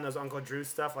 he's done those Uncle Drew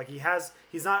stuff. Like,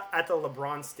 he's not at the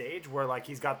LeBron stage where, like,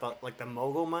 he's got the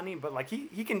mogul money, but, like,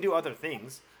 he can do other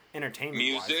things entertainment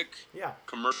Music. Yeah.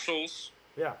 Commercials.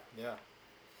 Yeah. Yeah.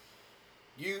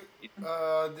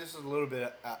 This is a little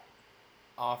bit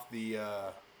off the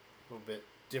little bit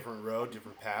different road,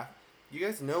 different path. You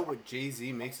guys know what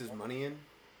Jay-Z makes his money in?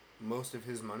 Most of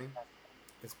his money?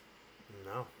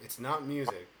 No. It's not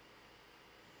music.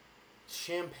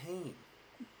 Champagne.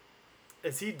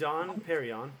 Is he Don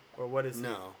Perignon, or what is he?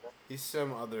 No. He's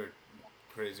some other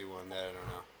crazy one that I don't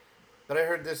know. But I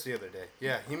heard this the other day.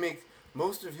 Yeah, he makes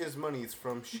most of his money is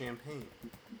from champagne.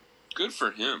 Good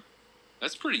for him.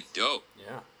 That's pretty dope.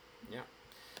 Yeah.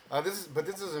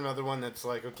 This is another one that's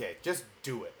like, okay, just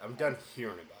do it. I'm done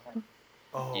hearing about it.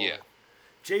 Oh. Yeah.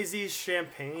 Jay-Z's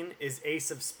champagne is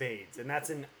Ace of Spades, and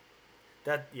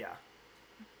yeah.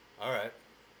 All right.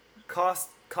 Cost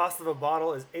of a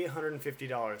bottle is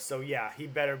 $850. So yeah, he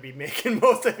better be making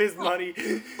most of his money.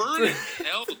 Burn in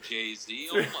hell, Jay-Z.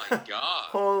 Oh my God.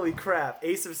 Holy crap.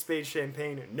 Ace of Spades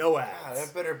champagne, no ads. Yeah,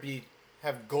 that better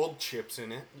have gold chips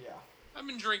in it. Yeah. I've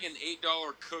been drinking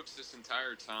 $8 Cooks this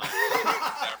entire time.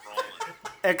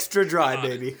 Extra dry,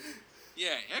 baby.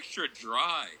 Yeah, extra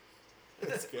dry.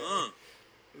 This guy.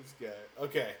 This guy.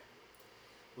 Okay.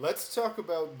 Let's talk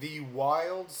about the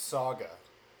wild saga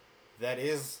that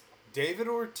is David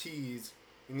Ortiz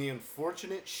in the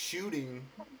unfortunate shooting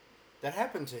that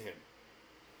happened to him.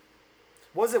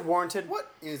 Was it warranted?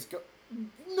 What is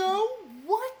No,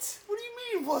 what? What do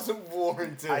you mean it wasn't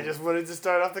warranted? I just wanted to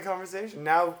start off the conversation.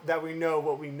 Now that we know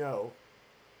what we know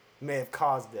may have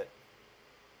caused it.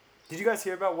 Did you guys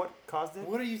hear about what caused it?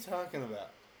 What are you talking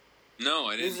about? No,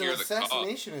 I didn't hear the cause. It was an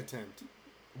assassination attempt.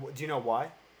 Do you know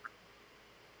why?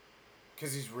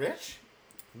 Because he's rich?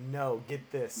 No,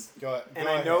 get this. Go ahead. And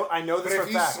I know this for a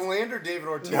fact. But if you slander David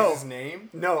Ortiz's name...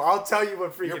 No, I'll tell you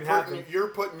what freaking happened. You're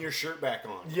putting your shirt back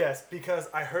on. Yes, because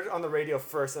I heard it on the radio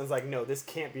first, and I was like, no, this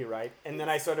can't be right. And then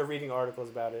I started reading articles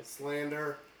about it.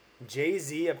 Slander.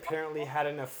 Jay-Z apparently had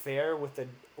an affair with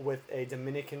a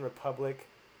Dominican Republic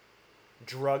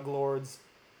drug lord's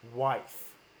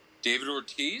wife. David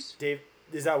Ortiz?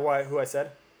 Is that who I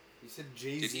said? You said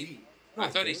Jay-Z. I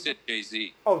thought he said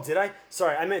Jay-Z. Oh, did I?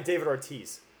 Sorry, I meant David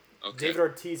Ortiz. Okay. David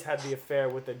Ortiz had the affair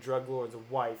with the drug lord's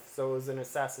wife, so it was an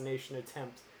assassination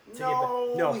attempt. He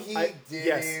didn't.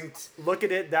 Yes. Look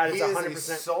at it. That is 100%. He is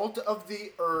a salt of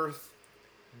the earth,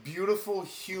 beautiful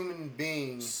human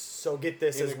being. So get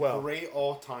this as well. A great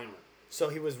all-timer. So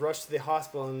he was rushed to the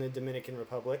hospital in the Dominican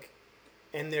Republic,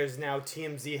 and there's now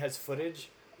TMZ has footage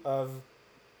of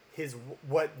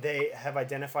what they have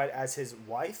identified as his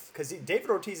wife, because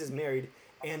David Ortiz is married,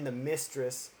 and the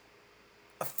mistress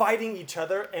fighting each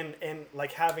other and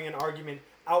like having an argument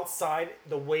outside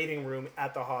the waiting room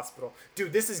at the hospital.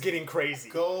 Dude, this is getting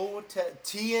crazy.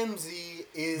 TMZ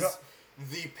is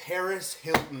the Paris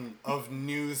Hilton of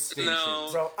news stations. No,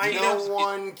 bro, no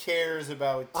one cares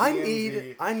about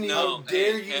TMZ. I need. How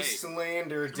dare you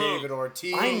slander David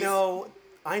Ortiz?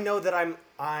 I know that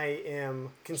I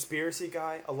am conspiracy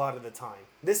guy a lot of the time.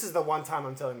 This is the one time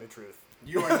I'm telling the truth.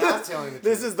 You are not telling the truth.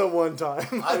 This is the one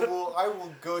time. I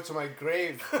will go to my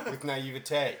grave with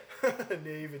naivete.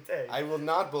 Naivete. I will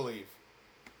not believe.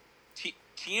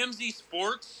 TMZ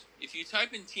Sports, if you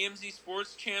type in TMZ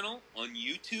Sports channel on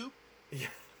YouTube,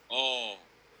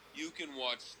 you can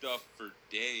watch stuff for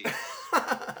days.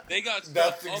 They got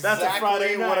stuff. That's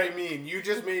exactly what I mean. You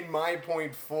just made my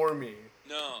point for me.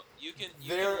 No, you can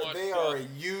watch They stuff. are a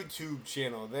YouTube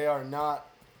channel. They are not.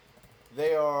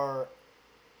 They are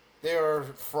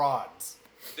frauds.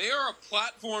 They are a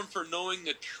platform for knowing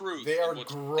the truth. They are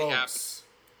what's really gross.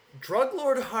 Drug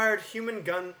lord hired human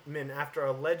gunman after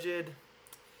alleged.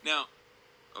 Now,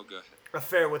 go ahead.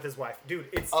 Affair with his wife, dude.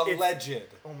 It's alleged.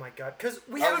 Oh my god, because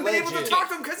we haven't been able to talk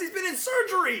to him because he's been in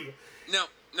surgery. Now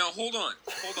hold on.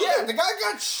 Yeah, the guy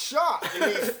got shot and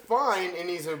he's fine and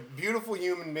he's a beautiful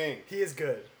human being. He is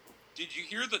good. Did you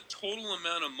hear the total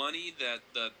amount of money that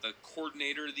the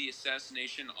coordinator of the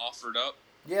assassination offered up?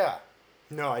 Yeah.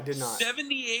 No, I did not.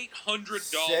 $7,800.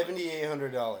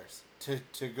 $7,800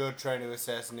 to go try to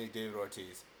assassinate David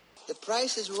Ortiz. The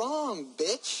price is wrong,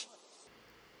 bitch.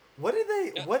 What did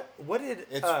they? Yeah. What did?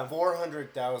 It's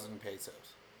 400,000 pesos.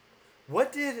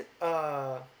 What did?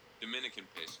 Dominican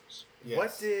pesos. Yes.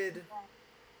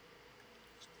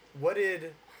 What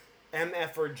did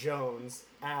MF or Jones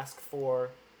ask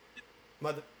for?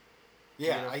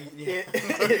 Yeah, you know? I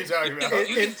know what you're talking about.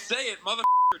 You can say it,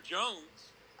 motherfucker Jones.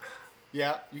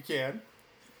 Yeah, you can.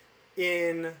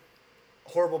 In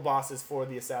Horrible Bosses for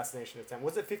the assassination attempt.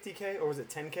 Was it 50K or was it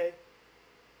 10K?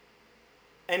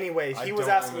 Anyway, he was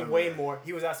asking way more.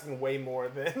 He was asking way more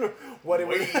than what it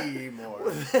was. Way more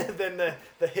than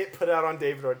the hit put out on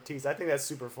David Ortiz. I think that's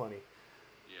super funny.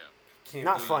 Yeah. Can't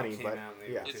Not believe funny, you came but out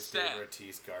and yeah. with It's this David sad.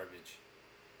 Ortiz garbage.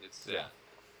 It's sad. Yeah.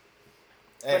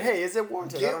 But hey, is it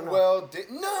warranted? I don't know.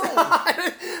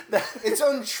 No! It's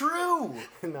untrue!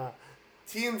 Nah.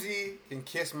 TMZ can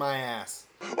kiss my ass.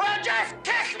 Well, just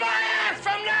kiss my ass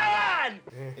from now on!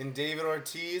 And David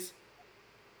Ortiz,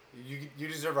 you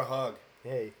deserve a hug.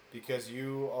 Hey. Because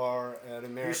you are an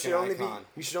American icon.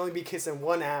 You should only be kissing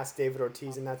one ass, David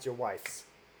Ortiz, and that's your wife's.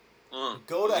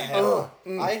 Go to hell.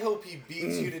 I hope he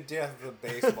beats you to death with a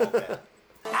baseball bat.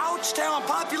 Ouch, town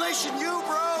population, you,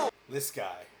 bro! This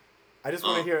guy. I just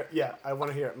want to hear it. Yeah, I want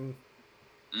to hear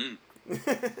it.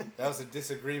 That was a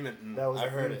disagreement. That was I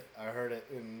heard it. I heard it.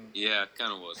 Yeah, it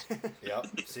kind of was. Yep.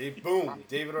 See? Boom.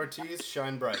 David Ortiz,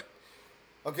 shine bright.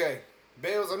 Okay.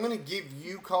 Bales, I'm going to give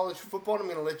you college football, and I'm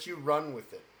going to let you run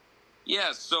with it.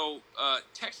 Yeah, so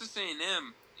Texas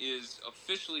A&M is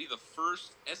officially the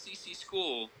first SEC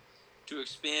school to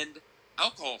expand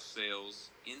alcohol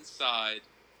sales inside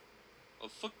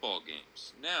of football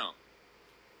games. Now,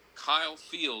 Kyle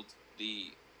Field,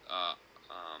 the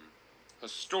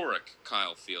historic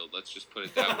Kyle Field, let's just put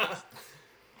it that way,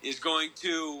 is going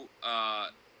to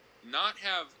not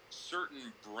have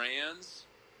certain brands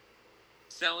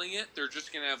selling it. They're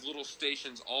just going to have little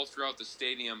stations all throughout the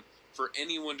stadium for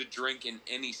anyone to drink in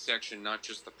any section, not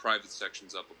just the private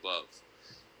sections up above.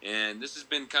 And this has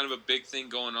been kind of a big thing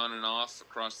going on and off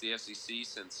across the SEC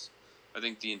since I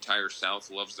think the entire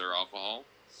South loves their alcohol.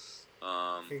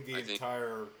 I think the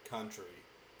entire country.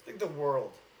 I think the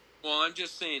world. Well, I'm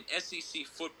just saying SEC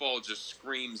football just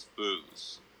screams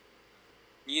booze.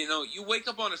 You know, you wake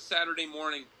up on a Saturday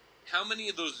morning, how many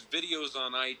of those videos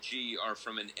on IG are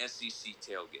from an SEC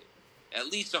tailgate? At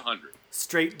least 100.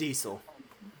 Straight diesel.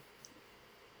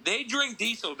 They drink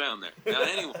diesel down there. Now,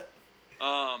 anyway,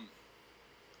 I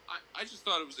just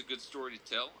thought it was a good story to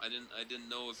tell. I didn't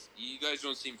know if you guys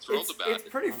don't seem thrilled about it. It's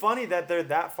pretty funny that they're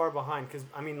that far behind because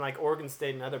I mean, like Oregon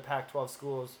State and other Pac-12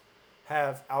 schools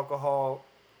have alcohol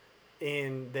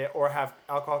in their have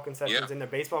alcohol concessions in their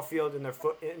baseball field, in their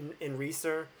in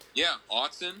Reeser. Yeah,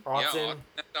 Autzen. Yeah, Autzen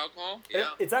has alcohol. Yeah,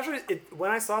 it's actually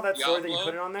when I saw that story that you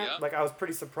put it on there, yeah. like I was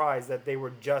pretty surprised that they were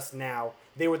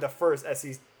the first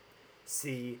SEC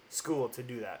school to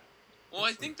do that. Well,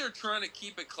 I think they're trying to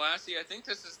keep it classy. I think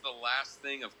this is the last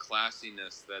thing of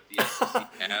classiness that the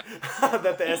SEC had.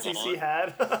 That the SEC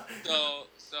had.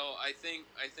 So I think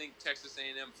Texas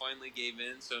A&M finally gave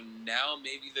in. So now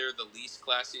maybe they're the least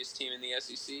classiest team in the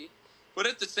SEC. But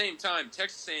at the same time,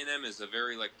 Texas A&M is a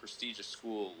very prestigious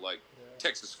school,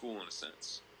 Texas school in a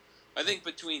sense. I think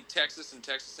between Texas and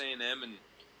Texas A&M, and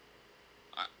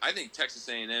I think Texas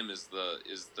A&M is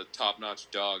the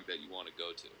top-notch dog that you want to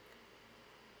go to.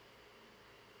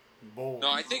 Bold.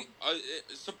 No, I think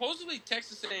supposedly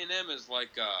Texas A&M is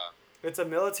it's a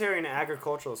military and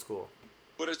agricultural school.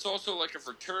 But it's also like a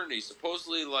fraternity.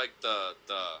 Supposedly,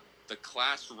 the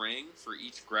class ring for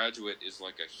each graduate is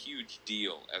like a huge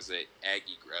deal as a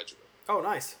Aggie graduate. Oh,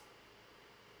 nice.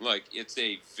 Like, it's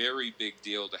a very big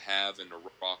deal to have and to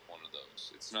rock one of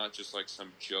those. It's not just like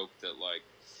some joke that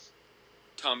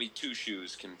Tommy Two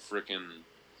Shoes can frickin',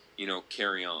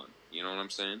 carry on. You know what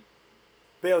I'm saying?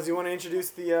 Bales, you want to introduce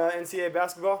the NCAA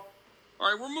basketball?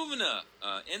 All right, we're moving to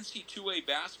NC2A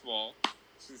basketball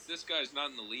since this guy's not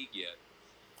in the league yet.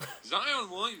 Zion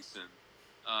Williamson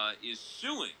is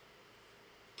suing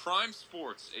Prime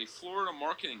Sports, a Florida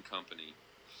marketing company,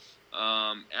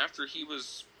 after he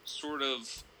was sort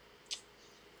of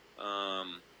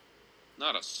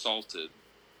not assaulted,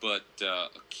 but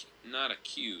not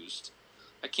accused.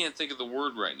 I can't think of the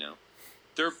word right now.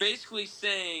 They're basically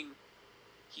saying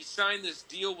he signed this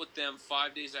deal with them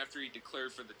 5 days after he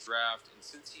declared for the draft, and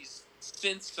since he's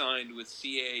since signed with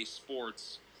CAA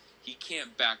Sports, he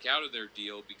can't back out of their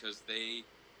deal because they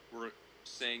were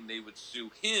saying they would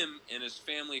sue him and his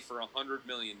family for $100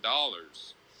 million.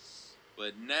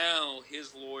 But now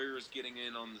his lawyer is getting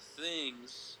in on the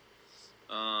things,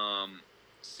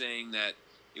 saying that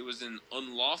it was an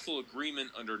unlawful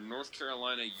agreement under North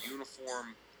Carolina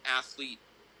Uniform Athlete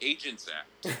Agents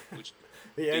Act, which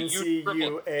the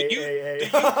NCUAA.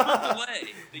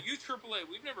 The UAAA,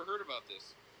 we've never heard about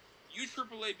this.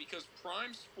 UAAA, because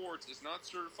Prime Sports is not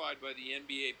certified by the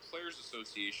NBA Players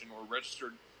Association or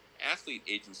registered Athlete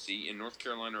Agency in North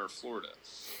Carolina or Florida.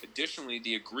 Additionally,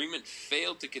 the agreement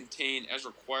failed to contain, as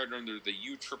required under the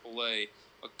UAAA,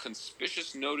 a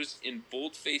conspicuous notice in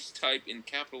boldface type in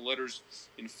capital letters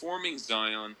informing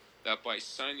Zion that by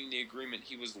signing the agreement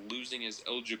he was losing his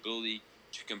eligibility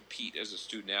to compete as a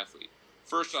student athlete.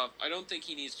 First off, I don't think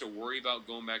he needs to worry about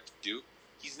going back to Duke.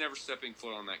 He's never stepping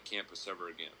foot on that campus ever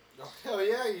again. Oh, hell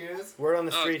yeah, he is. Word on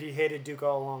the street, he hated Duke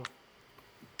all along.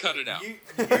 Cut it out.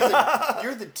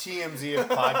 You're the TMZ of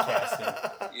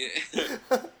podcasting.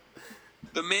 Yeah.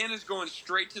 The man is going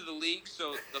straight to the league,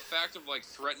 so the fact of like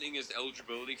threatening his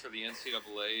eligibility for the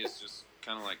NCAA is just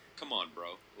kind of like, come on,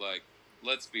 bro. Like,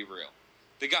 let's be real.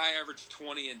 The guy averaged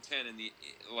 20 and 10 in the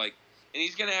and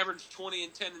he's going to average 20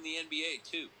 and 10 in the NBA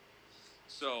too.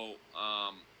 So,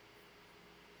 I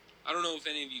don't know if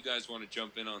any of you guys want to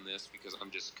jump in on this because I'm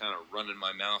just kind of running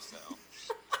my mouth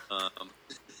now.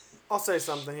 I'll say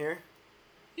something here.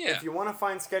 Yeah. If you want to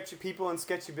find sketchy people and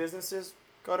sketchy businesses,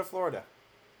 go to Florida.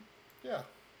 Yeah.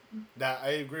 I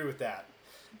agree with that.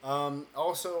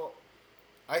 Also,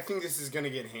 I think this is going to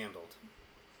get handled.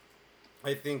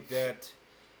 I think that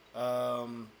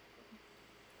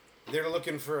they're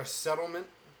looking for a settlement.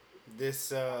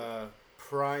 This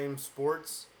Prime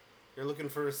Sports, they're looking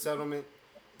for a settlement.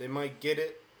 They might get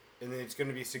it, and it's going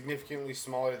to be significantly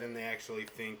smaller than they actually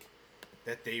think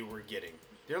that they were getting.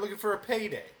 They're looking for a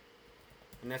payday,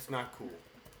 and that's not cool.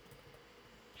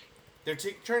 They're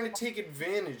trying to take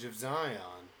advantage of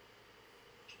Zion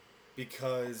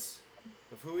because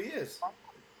of who he is.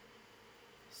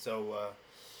 So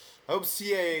I hope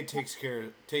CAA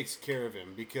takes care of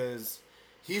him because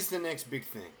he's the next big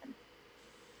thing.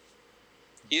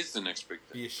 He is the next big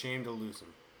thing. Be ashamed to lose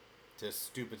him to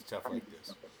stupid stuff like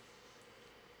this.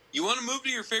 You want to move to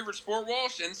your favorite sport,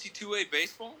 Walsh? NC2A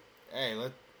baseball? Hey,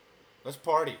 let's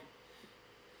party.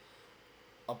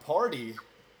 A party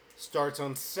starts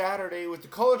on Saturday with the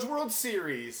College World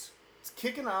Series. It's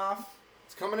kicking off.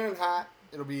 It's coming in hot.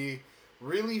 It'll be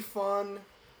really fun.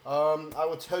 I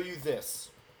will tell you this.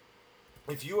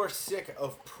 If you are sick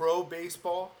of pro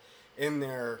baseball and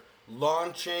their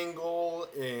launch angle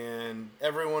and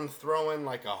everyone throwing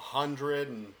like 100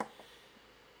 and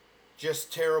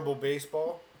just terrible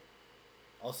baseball,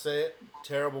 I'll say it,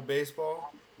 terrible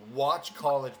baseball, watch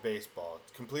college baseball.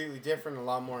 It's completely different and a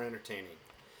lot more entertaining.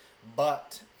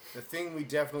 But the thing we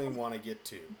definitely want to get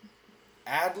to,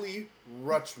 Adley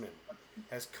Rutschman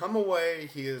has come away.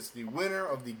 He is the winner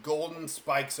of the Golden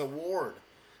Spikes Award.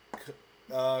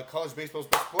 College baseball's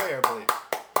best player, I believe.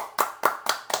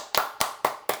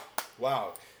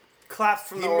 Wow. Claps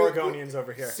from the Oregonians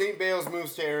over here. St. Bales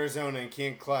moves to Arizona and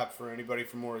can't clap for anybody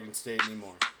from Oregon State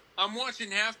anymore. I'm watching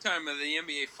halftime of the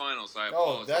NBA Finals. I Oh,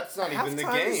 apologize. that's not even the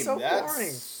Halftime game. is so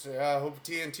That's I hope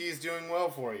TNT is doing well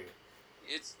for you.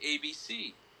 It's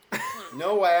ABC.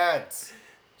 No ads.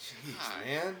 Jeez, God.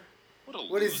 man.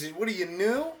 What is it? What are you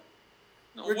new?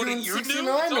 No, We're what doing you're new?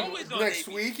 69 It's always on next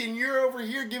ABC. week, and you're over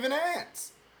here giving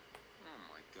ads. Oh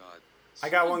my God. I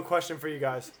got one question for you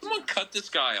guys. Someone cut this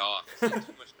guy off. It's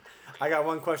too much. I got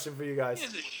one question for you He guys.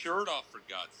 has his shirt off, for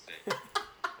God's sake.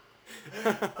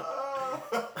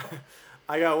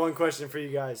 I got one question for you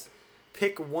guys.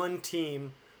 Pick one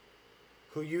team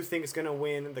who you think is going to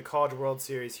win the College World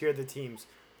Series. Here are the teams.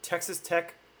 Texas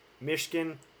Tech,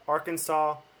 Michigan,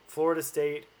 Arkansas, Florida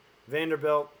State,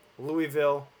 Vanderbilt,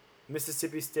 Louisville,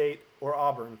 Mississippi State, or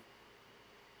Auburn.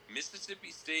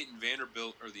 Mississippi State and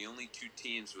Vanderbilt are the only two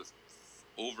teams with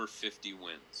over 50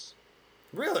 wins.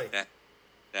 Really?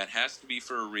 That has to be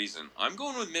for a reason. I'm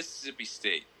going with Mississippi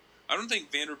State. I don't think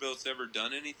Vanderbilt's ever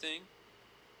done anything.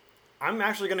 I'm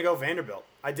actually going to go Vanderbilt.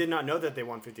 I did not know that they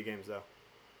won 50 games, though.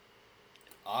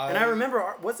 And I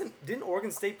remember, didn't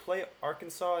Oregon State play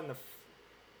Arkansas in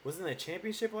wasn't it a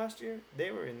championship last year?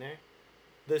 They were in there.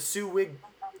 The Sioux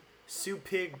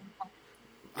Pig.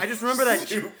 I just remember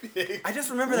that. I just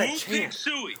remember that chant.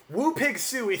 Woo Pig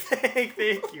Suey. Thank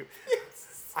you.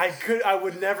 I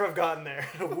would never have gotten there.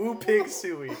 Woo Pig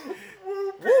Suey.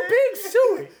 Woo Pig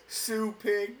Suey. Sioux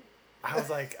Pig. I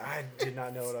was like, I did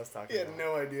not know what I was talking about. He had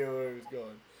no idea where he was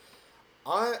going.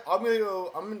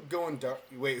 I'm going dark.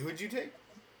 Wait, who'd you take?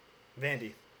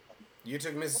 Vandy. You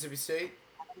took Mississippi State?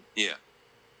 Yeah.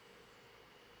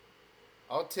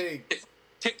 I'll take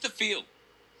the field.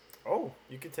 Oh,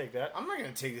 you can take that. I'm not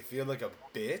gonna take the field like a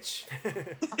bitch.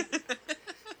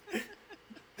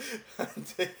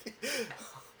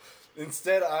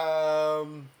 Instead,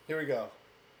 here we go.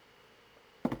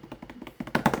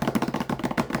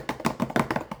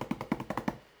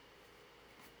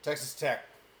 Texas Tech.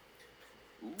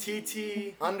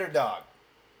 TT. Underdog.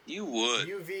 You would.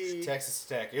 UV. Texas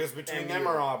Tech. It was between and them you.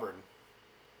 or Auburn.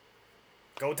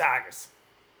 Go Tigers.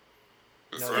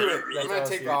 Screw it. I'm going to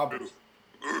take Auburn.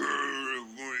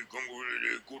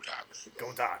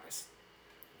 Go Tigers.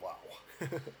 Wow.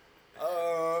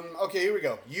 Okay, here we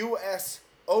go. U.S.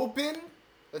 Open.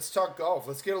 Let's talk golf.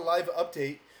 Let's get a live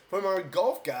update from our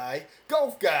golf guy.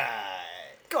 Golf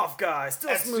guy,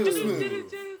 still smooth.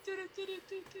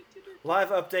 Live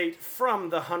update from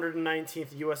the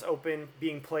 119th U.S. Open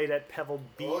being played at Pebble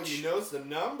Beach. Oh, you know the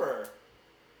number.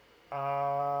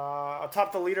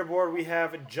 Atop the leaderboard, we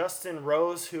have Justin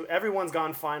Rose, who everyone's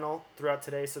gone final throughout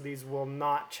today, so these will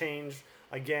not change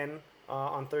again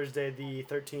on Thursday the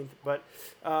 13th. But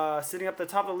sitting up the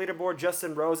top of the leaderboard,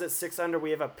 Justin Rose at 6 under.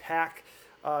 We have a pack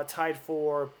tied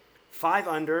for 5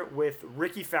 under with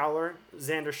Ricky Fowler,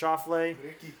 Xander Schauffele,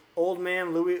 Old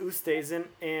Man Louis Oosthuizen,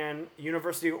 and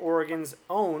University of Oregon's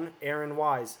own Aaron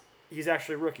Wise. He's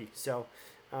actually a rookie. So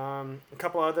a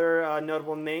couple other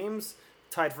notable names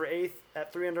tied for 8th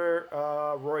at 3 under.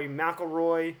 Rory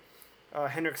McIlroy,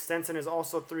 Henrik Stenson is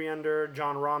also 3 under.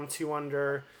 John Rahm 2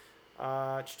 under.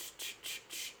 A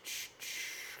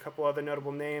couple other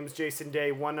notable names. Jason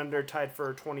Day 1 under, tied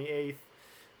for 28th.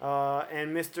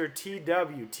 And Mr.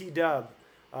 T-Dub,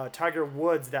 Tiger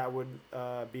Woods, that would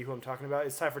be who I'm talking about,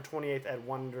 is tied for 28th at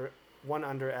 1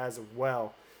 under as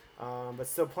well. But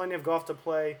still plenty of golf to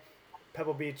play.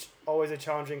 Pebble Beach, always a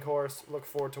challenging course. Look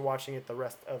forward to watching it the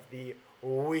rest of the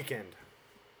weekend.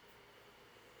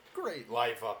 Great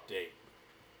live update.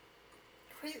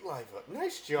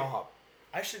 Nice job.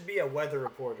 I should be a weather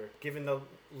reporter, given the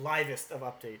livest of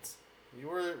updates. You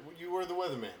were the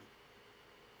weatherman.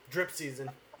 Drip season.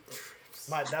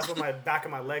 That's what my back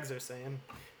of my legs are saying.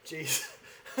 Jeez.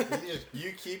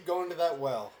 You keep going to that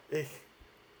well. It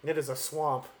is a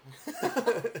swamp.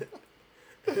 It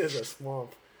is a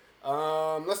swamp.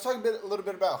 Let's talk a little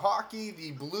bit about hockey.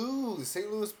 The Blues,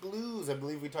 St. Louis Blues, I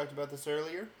believe we talked about this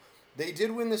earlier. They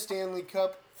did win the Stanley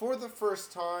Cup for the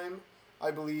first time,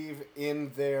 I believe,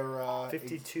 in their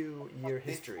 52-year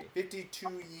history.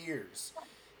 52 years.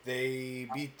 They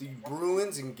beat the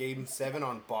Bruins in Game 7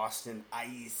 on Boston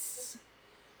ice.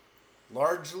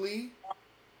 Largely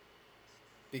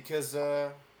because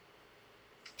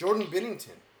Jordan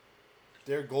Binnington,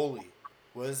 their goalie,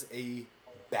 was a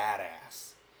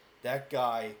badass. That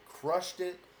guy crushed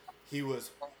it. He was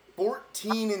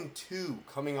 14-2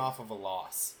 coming off of a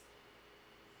loss.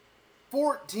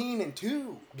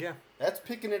 14-2. Yeah. That's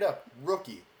picking it up.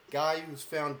 Rookie. Guy who's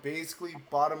found basically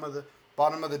bottom of the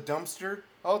dumpster.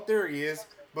 Oh, there he is.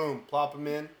 Boom. Plop him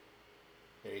in.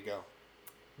 There you go.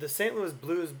 The St. Louis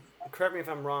Blues, correct me if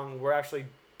I'm wrong, were actually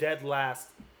dead last.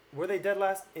 Were they dead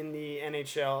last in the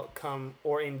NHL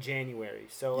in January?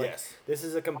 So yes. This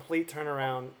is a complete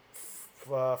turnaround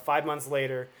 5 months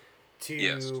later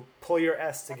to pull your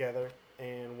S together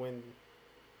and win.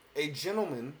 A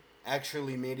gentleman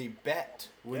actually made a bet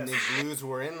when the Blues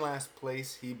were in last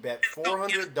place. He bet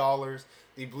 $400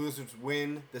 the Blues would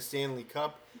win the Stanley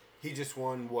Cup. He just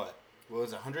won what? What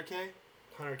was it, 100K?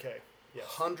 100K, yes.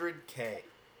 100K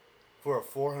for a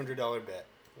 $400 bet.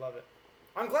 Love it.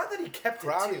 I'm glad that he kept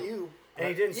Proud it, too. of you. And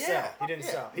he didn't sell. He didn't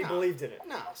sell. He believed in it.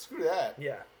 Nah, screw that.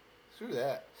 Yeah. Screw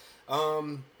that.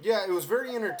 Yeah, it was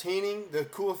very entertaining. The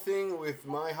cool thing with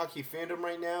my hockey fandom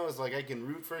right now is like I can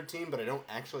root for a team, but I don't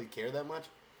actually care that much.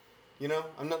 You know,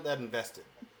 I'm not that invested.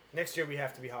 Next year we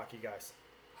have to be hockey guys.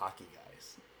 Hockey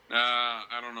guys.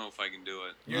 I don't know if I can do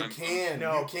it. You can.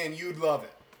 You'd love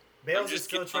it. Bales is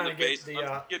still trying to get the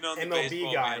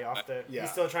MLB guy off the... Yeah.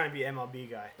 He's still trying to be MLB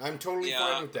guy. I'm totally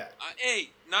fine with that. Hey,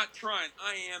 not trying.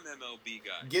 I am MLB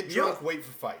guy. Get drunk, wait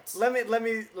for fights. Let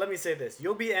me say this.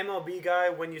 You'll be MLB guy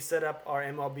when you set up our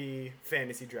MLB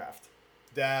fantasy draft.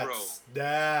 There it is.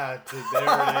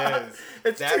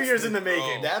 It's 2 years in the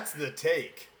making. That's the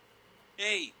take.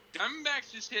 Hey,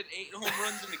 Diamondbacks just hit 8 home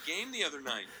runs in a game the other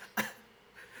night.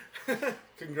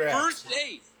 Congrats. First,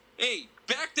 hey,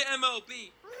 back to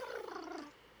MLB.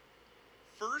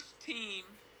 First team,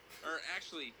 or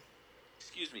actually,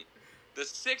 excuse me, the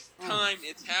 6th time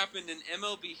it's happened in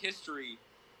MLB history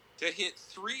to hit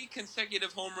 3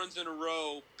 consecutive home runs in a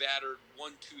row, battered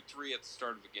 1, 2, 3 at the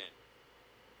start of a game.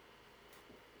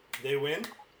 They win?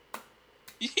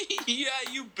 Yeah,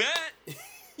 you bet.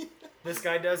 This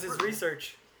guy does his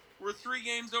research. We're 3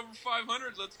 games over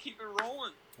 500. Let's keep it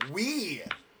rolling.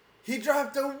 He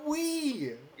dropped a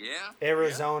wee. Yeah.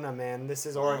 Arizona, man. This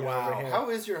is Oregon over here. How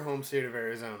is your home state of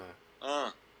Arizona?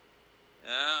 I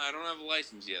don't have a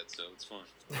license yet, so it's fine.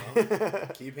 Well,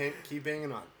 keep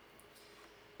hanging on.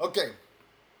 Okay.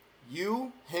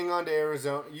 You hang on to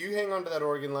Arizona. You hang on to that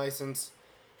Oregon license.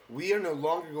 We are no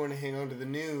longer going to hang on to the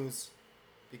news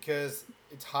because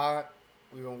it's hot.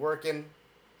 We've been working,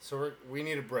 so we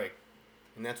need a break.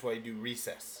 And that's why you do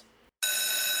recess.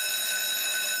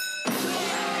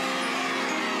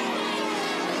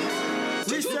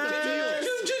 Let's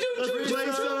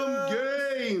play some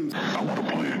games. I want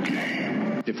to play a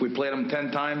game. If we played them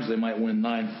 10 times, they might win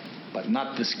 9. But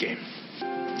not this game.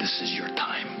 This is your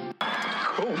time.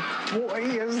 Oh boy,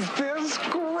 is this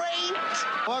great!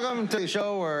 Welcome to the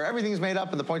show where everything's made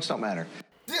up and the points don't matter.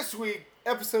 This week,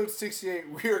 episode 68,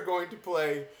 we are going to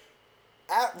play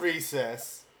at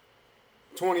recess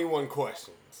 21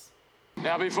 questions.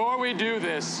 Now, before we do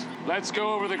this, let's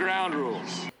go over the ground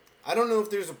rules. I don't know if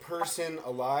there's a person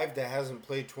alive that hasn't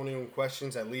played 21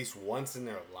 questions at least once in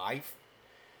their life.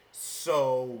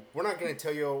 So, we're not going to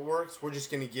tell you how it works. We're just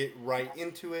going to get right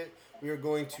into it. We are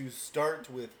going to start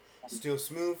with Still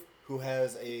Smooth, who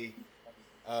has a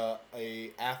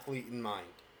athlete in mind.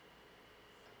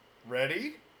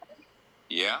 Ready?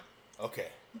 Yeah. Okay.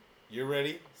 You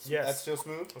ready? Yes. That's Still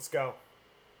Smooth? Let's go.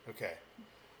 Okay.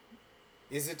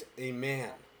 Is it a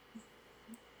man?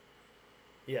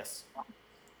 Yes.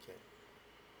 Okay.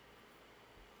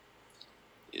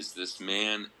 Is this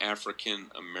man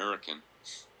African American?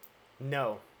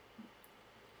 No.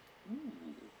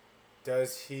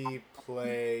 Does he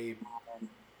play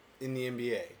in the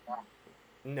NBA?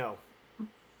 No.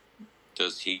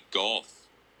 Does he golf?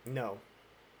 No.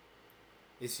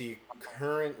 Is he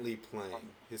currently playing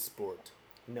his sport?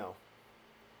 No.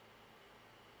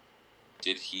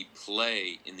 Did he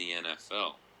play in the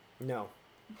NFL? No.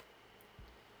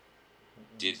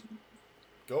 Did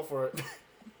Go for it.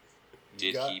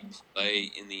 Did he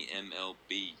play in the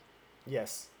MLB?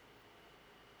 Yes.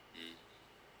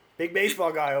 Big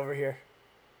baseball guy over here.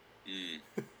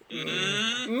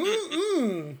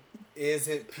 Is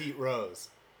it Pete Rose?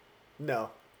 No.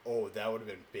 Oh, that would have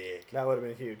been big. That would have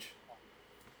been huge.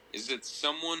 Is it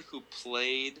someone who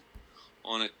played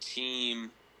on a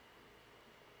team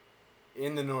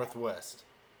in the Northwest?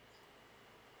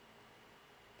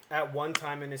 At one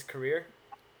time in his career?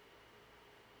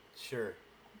 Sure.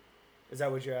 Is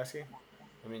that what you're asking?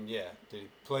 I mean, yeah. Did he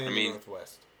play in the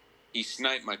Northwest? He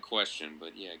sniped my question,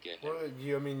 but yeah, get ahead. Well,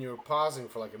 you were pausing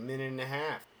for like a minute and a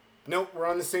half. Nope, we're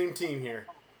on the same team here.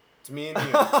 It's me and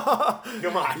you.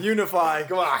 Come on. Unify.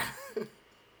 Come on.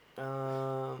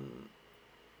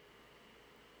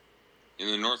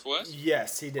 In the Northwest?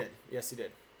 Yes, he did. Yes, he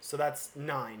did. So that's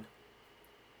 9.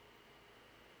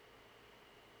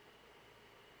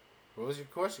 What was your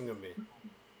question going to be?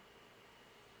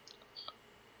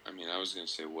 I mean, I was going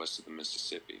to say west of the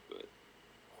Mississippi, but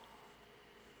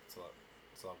it's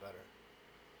a lot better.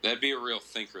 That'd be a real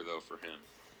thinker, though, for him.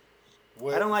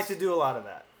 I don't like to do a lot of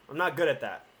that. I'm not good at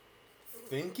that.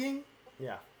 Thinking?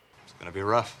 Yeah. It's going to be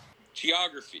rough.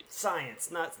 Geography.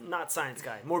 Science, not science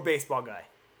guy. More baseball guy.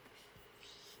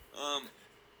 Oh,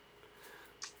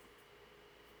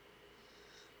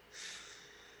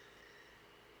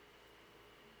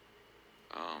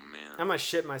 man. I might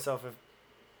shit myself if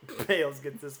Bales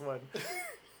gets this one.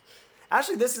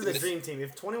 Actually, this is the dream team.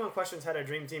 If 21 Questions had a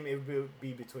dream team, it would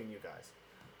be between you guys.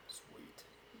 Sweet.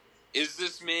 Is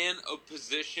this man a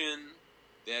position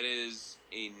that is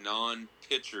a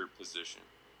non-pitcher position?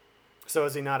 So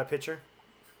is he not a pitcher?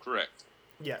 Correct.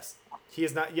 Yes. He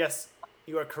is not. Yes,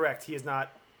 you are correct. He is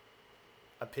not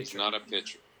a pitcher. He's not a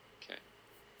pitcher. Okay.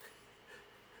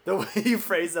 The way you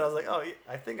phrased it, I was like, oh,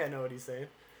 I think I know what he's saying.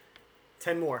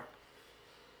 10 more.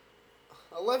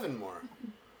 11 more.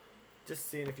 Just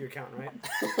seeing if you're counting right.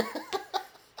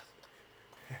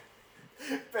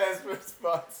 Best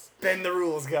response. Bend the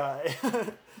rules, guy.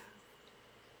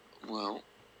 Well,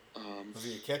 was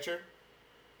he a catcher?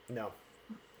 No.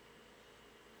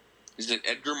 Is it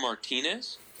Edgar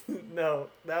Martinez? No,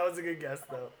 that was a good guess,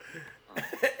 though.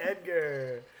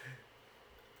 Edgar.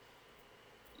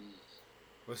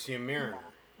 Was he a Mariner?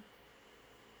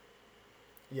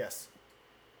 Yes.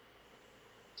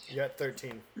 You got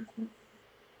 13.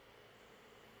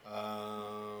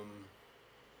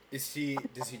 Does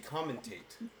he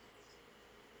commentate?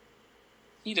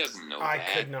 He doesn't know I that.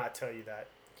 could not tell you that.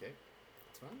 Okay.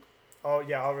 That's fine. Oh,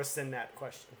 yeah, I'll rescind that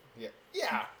question. Yeah.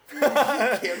 Yeah.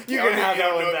 You can have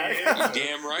that one back. You're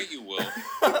damn right you will.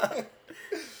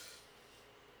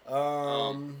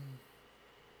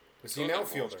 Was he an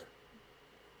outfielder?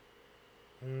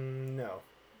 No.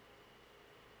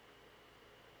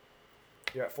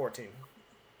 You're at 14.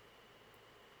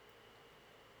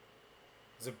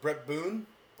 Is it Brett Boone?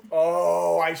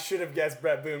 Oh, I should have guessed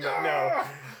Brett Boone, but no.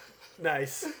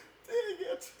 Nice. Dang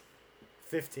it.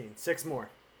 15. 6 more.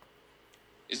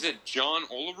 Is it John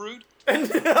Olerud?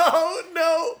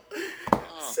 No.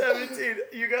 17.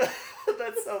 You got.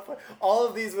 That's so fun. All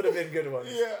of these would have been good ones.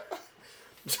 Yeah.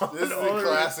 John This is Olerud. the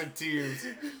classic teams.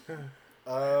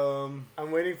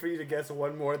 I'm waiting for you to guess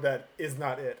one more that is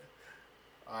not it.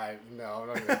 I'm not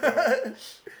gonna do it.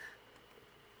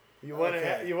 You want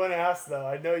to ask though.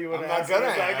 I know you want to ask. I'm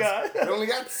not gonna ask. I only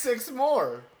got 6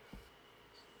 more.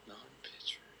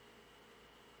 Non-pitcher.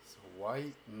 So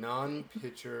white,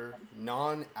 non-pitcher,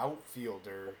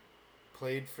 non-outfielder,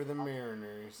 played for the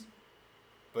Mariners,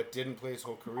 but didn't play his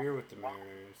whole career with the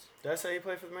Mariners. Did I say he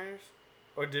played for the Mariners?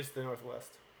 Or just the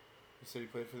Northwest? You said he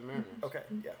played for the Mariners. Okay,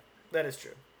 yeah. That is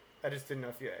true. I just didn't know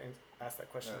if you asked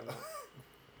that question or not.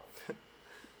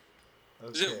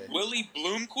 Okay. Is it Willie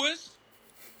Bloomquist?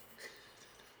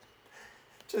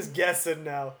 Just guessing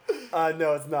now.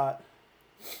 No, it's not.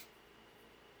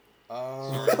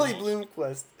 Willie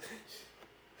Bloomquist.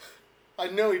 I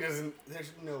know he doesn't.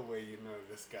 There's no way you know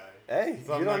this guy. Hey,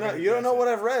 So you don't know what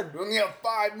I've read. We only have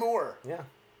 5 more. Yeah.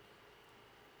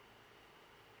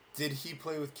 Did he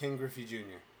play with Ken Griffey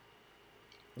Jr.?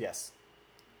 Yes.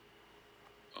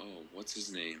 Oh, what's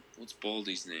his name? What's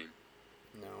Baldy's name?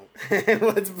 No.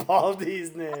 What's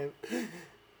Baldy's name?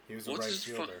 He was a right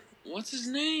fielder. What's his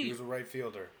name? He was a right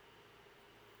fielder.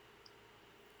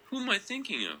 Who am I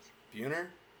thinking of? Buhner?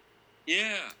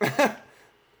 Yeah.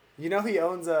 You know he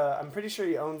owns I'm pretty sure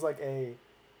he owns like a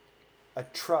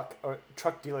truck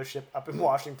dealership up in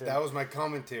Washington. That was my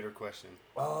commentator question.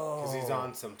 Oh. Because he's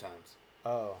on sometimes.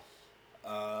 Oh.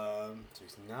 So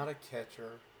he's not a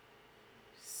catcher.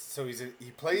 So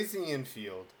he plays in the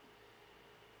infield.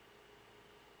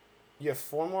 You have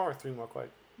 4 more or 3 more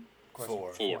questions?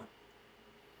 4. 4. I'll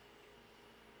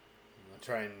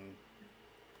try and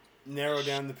narrow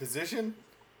down the position.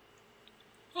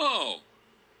 Oh.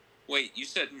 Wait, you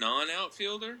said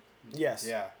non-outfielder? Yes.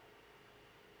 Yeah.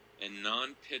 And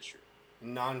non-pitcher.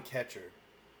 Non-catcher.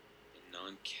 And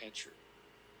non-catcher.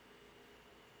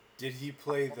 Did he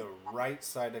play the right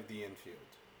side of the infield?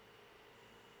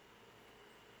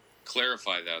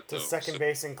 Clarify that, though. Does second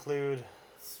base include...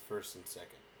 It's first and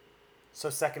second. So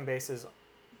second base is...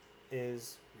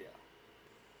 Yeah.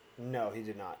 No, he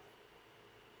did not.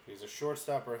 He's a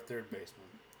shortstop or a third baseman.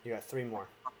 You got 3 more.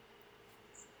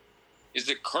 Is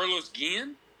it Carlos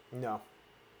Guillen? No.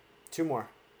 2 more.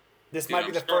 This Dude, might be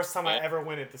I'm the first time I sorry. ever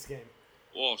win at this game.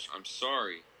 Walsh, I'm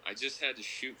sorry. I just had to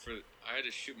shoot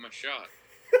my shot.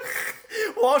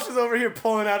 Walsh is over here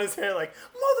pulling out his hair like,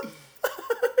 mother...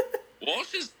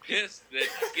 Walsh is pissed that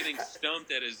he's getting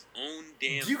stumped at his own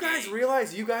damn Do you guys game.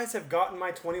 realize you guys have gotten my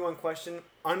 21 question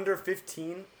under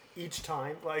 15 each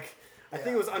time? Like, I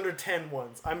think it was under 10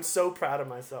 once. I'm so proud of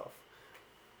myself.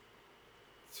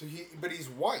 So but he's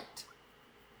white.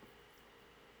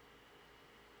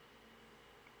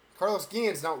 Carlos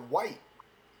Guillen's not white.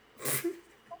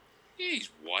 He's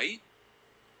white.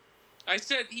 I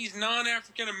said he's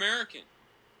non-African American.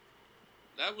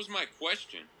 That was my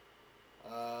question.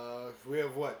 We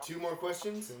have what? 2 more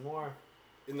questions? 2 more.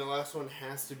 And the last one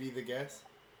has to be the guess?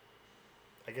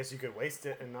 I guess you could waste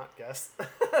it and not guess.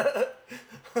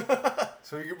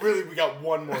 So we got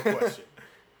 1 more question.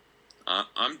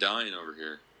 I'm dying over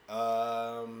here.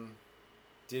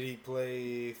 Did he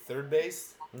play third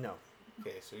base? No.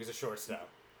 Okay, so he's a shortstop.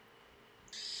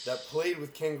 That played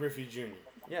with Ken Griffey Jr.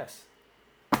 Yes.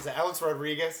 Is it Alex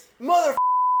Rodriguez? Mother.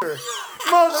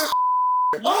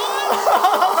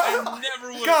 I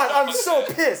never would. God, I'm so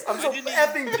pissed. I'm so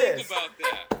effing pissed. About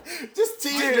that. Just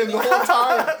teased him the whole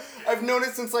time. I've known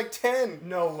it since like 10.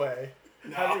 No way.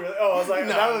 No. Have you really? Oh, I was like,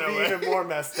 that would be even more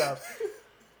messed up.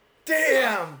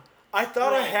 Damn. I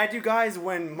thought I had you guys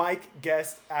when Mike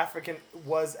guessed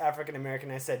was African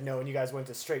American. I said no, and you guys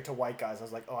went straight to white guys. I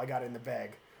was like, oh, I got it in the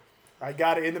bag.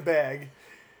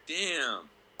 Damn.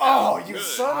 Oh, you good.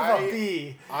 son of a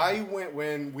bee. I went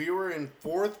when we were in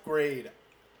 4th grade.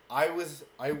 I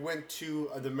went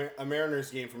to a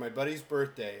Mariners game for my buddy's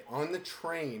birthday on the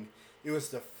train. It was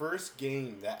the first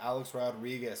game that Alex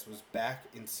Rodriguez was back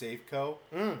in Safeco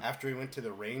after he went to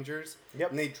the Rangers.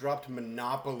 Yep. And they dropped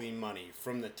Monopoly money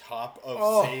from the top of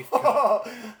Safeco.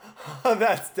 Oh,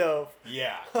 that's dope.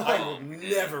 Yeah, I will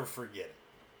never forget it.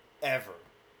 Ever.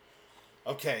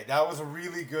 Okay, that was a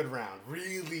really good round.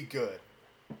 Really good.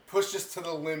 Pushed us to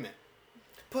the limit.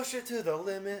 Push it to the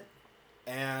limit.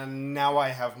 And now I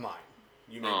have mine.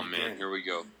 You Oh man, here we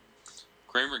go.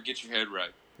 Kramer, get your head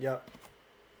right. Yep.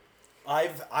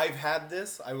 I've had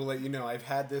this. I will let you know. I've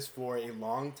had this for a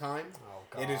long time. Oh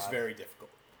God. It is very difficult.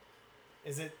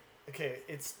 Is it okay?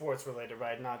 It's sports related,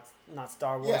 right? Not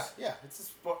Star Wars. Yeah. It's a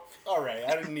sport. All right.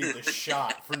 I didn't need the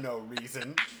shot for no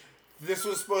reason. This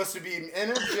was supposed to be an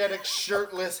energetic,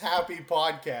 shirtless, happy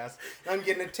podcast. I'm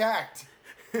getting attacked.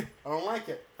 I don't like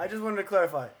it. I just wanted to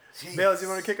clarify. Bales, you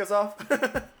want to kick us off?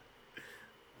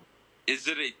 Is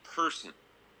it a person?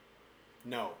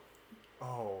 No.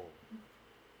 Oh.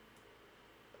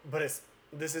 But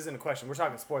this isn't a question. We're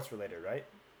talking sports related, right?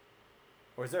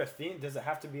 Or is there a theme? Does it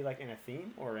have to be like in a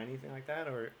theme or anything like that?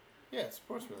 Or yeah, it's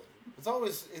sports related. It's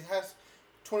always it has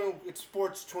 20. It's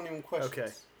sports 21 questions.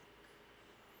 Okay.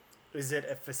 Is it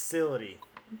a facility?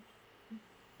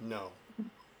 No.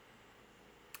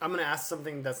 I'm gonna ask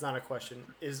something that's not a question.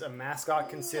 Is a mascot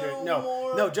considered?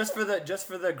 No. Just for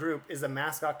the group, is a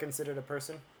mascot considered a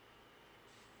person?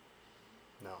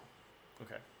 No.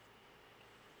 Okay.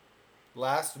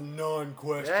 Last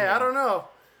non-question. Hey, I don't know.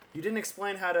 You didn't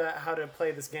explain how to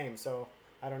play this game, so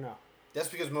I don't know. That's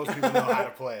because most people know how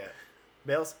to play it.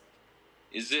 Bales?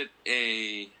 Is it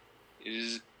a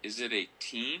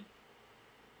team?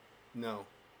 No.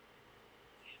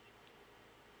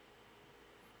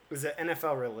 Is it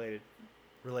NFL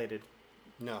related?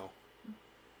 No.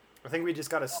 I think we just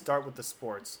got to start with the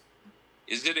sports.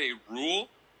 Is it a rule?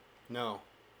 No.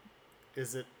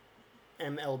 Is it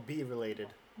MLB related?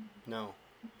 No.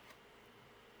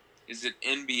 Is it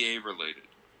NBA related?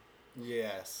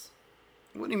 Yes.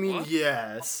 What do you mean,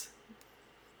 yes?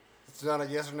 It's not a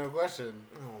yes or no question.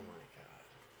 Oh, my God.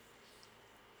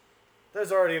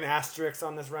 There's already an asterisk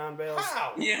on this round, Bales.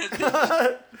 How?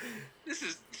 Yeah. This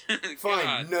is... Fine,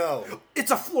 God. no.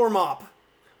 It's a floor mop.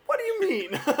 What do you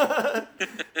mean?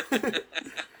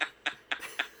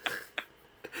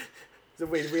 So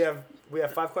wait, we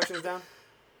have 5 questions down?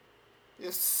 You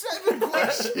have 7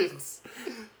 questions.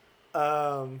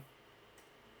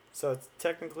 So it's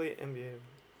technically NBA.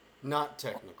 Not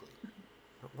technically.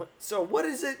 So what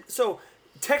is it? So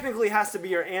technically has to be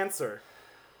your answer.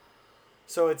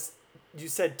 So you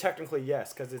said technically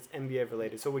yes because it's NBA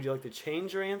related. So would you like to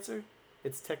change your answer?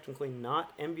 It's technically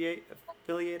not NBA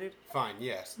affiliated? Fine,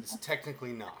 yes. It's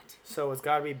technically not. So it's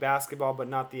got to be basketball but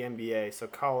not the NBA. So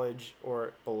college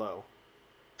or below.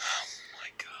 Oh my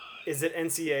God. Is it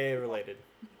NCAA related?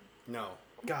 No.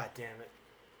 God damn it.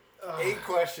 8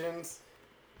 questions.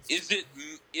 Is it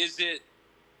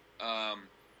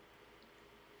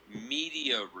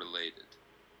media related?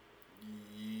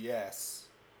 Yes.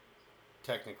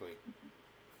 Technically.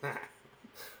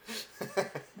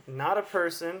 Not a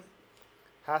person.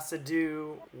 Has to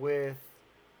do with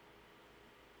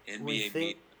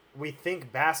NBA. We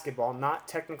think basketball, not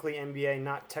technically NBA,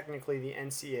 not technically the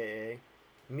NCAA.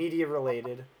 Media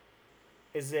related.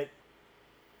 Is it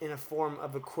in a form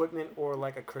of equipment or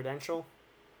like a credential?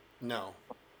 No.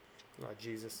 Oh,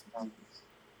 Jesus.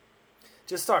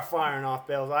 Just start firing off,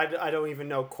 Bales. I don't even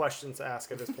know questions to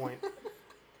ask at this point.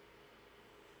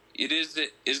 Is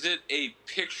it a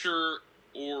picture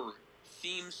or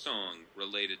theme song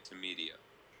related to media?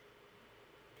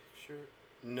 Picture?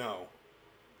 No.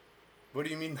 What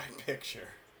do you mean by picture?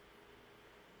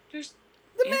 Just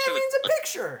the man means a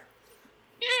picture.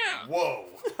 Yeah. Whoa.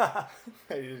 I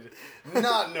did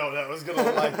not know that was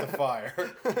gonna light the fire.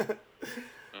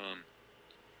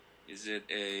 Is it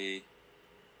a...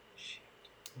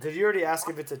 Did you already ask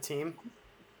if it's a team?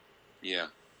 Yeah.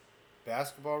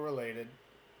 Basketball related.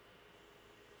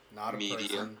 Not a media.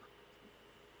 person.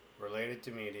 Related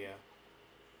to media.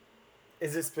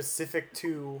 Is it specific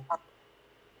to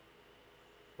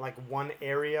like one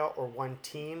area or one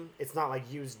team? It's not like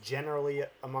used generally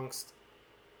amongst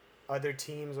other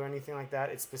teams or anything like that.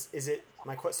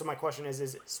 My question is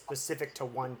it specific to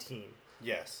one team?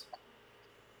 Yes.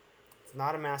 It's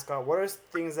not a mascot. What are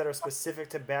things that are specific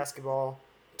to basketball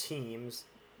teams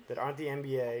that aren't the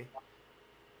NBA?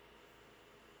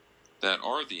 That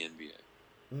are the NBA.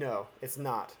 No, it's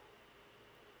not.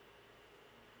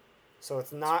 So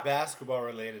it's not... It's basketball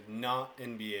related, not NBA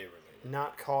related.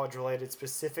 Not college related,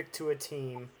 specific to a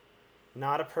team,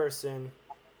 not a person,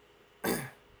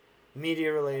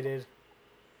 media related.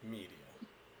 Media.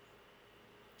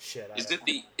 Shit. Is it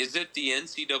the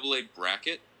NCAA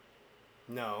bracket?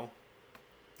 No.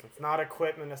 It's not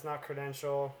equipment, it's not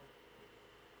credential.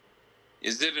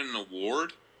 Is it an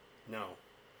award? No.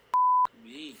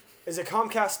 Me. Is it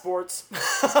Comcast Sports?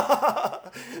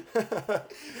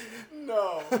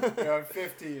 No. You're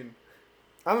 15.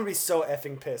 I'm gonna be so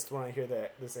effing pissed when I hear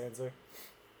this answer.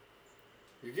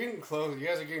 You're getting close. You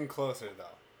guys are getting closer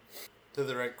though to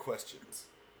the right questions.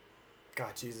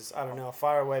 God, Jesus, I don't know.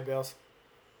 Fire away, Bales.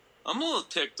 I'm a little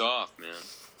ticked off, man.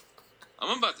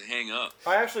 I'm about to hang up.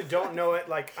 I actually don't know it.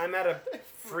 Like, I'm at a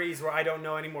freeze where I don't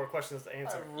know any more questions to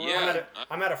answer. Yeah.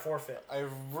 I'm at a forfeit. I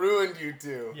ruined you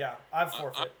two. Yeah, I'm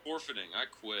forfeit. I'm forfeiting. I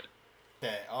quit.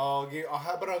 Okay,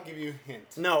 how about I'll give you a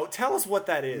hint. No, tell us what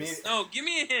that is. No, give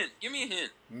me a hint. Give me a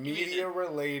hint. Media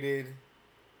related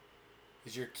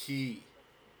is your key.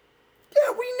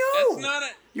 Yeah, we know. That's not a.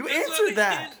 You that's answered not a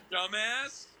that. hint,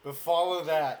 dumbass. But follow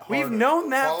that harder. We've known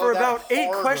that Follow for that about 8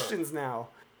 harder. questions now.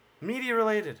 Media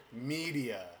related.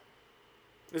 Media.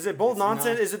 Is it Bold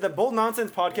Nonsense? Is it the Bold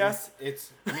Nonsense podcast?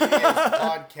 It's media,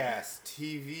 podcasts,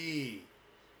 TV,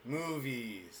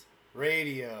 movies,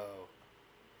 radio.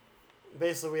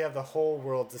 Basically, we have the whole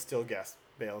world to still guess,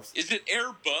 Bales. Is it Air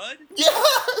Bud?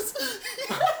 Yes!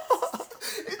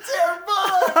 It's Air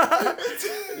Bud!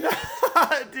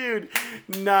 Dude,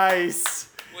 nice.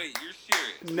 Wait, you're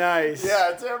serious? Nice.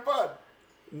 Yeah, it's Air Bud.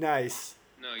 Nice.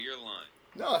 No, you're lying.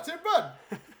 No, it's Air Bud.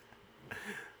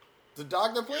 The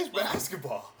dog that plays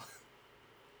basketball.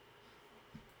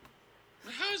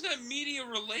 How is that media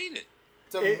related?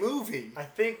 It's a movie. I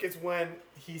think it's when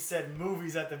he said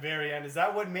movies at the very end. Is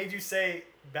that what made you say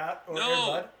Bat or Air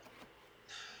Bud?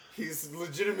 He's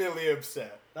legitimately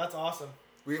upset. That's awesome.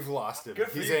 We've lost him. Good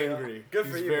for He's you, angry. Good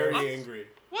for He's you, very bro. angry.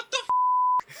 What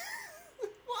the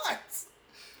What?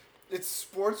 It's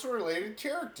sports-related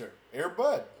character. Air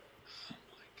Bud.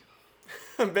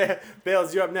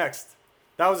 Bales, you're up next.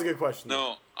 That was a good question.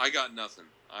 No, I got nothing.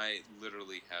 I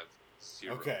literally have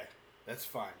 0. Okay, that's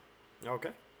fine.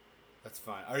 Okay. That's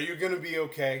fine. Are you gonna be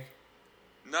okay?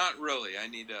 Not really. I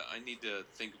need to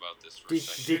think about this for a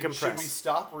second. Should we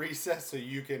stop recess so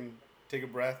you can take a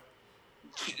breath?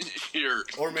 Sure.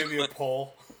 Or maybe a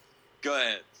poll. Go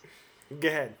ahead. Go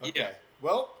ahead. Okay. Yeah.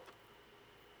 Well,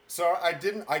 so I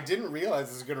didn't realize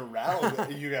this was gonna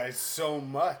rattle you guys so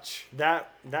much. That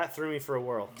threw me for a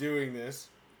whirl. Doing this,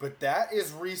 but that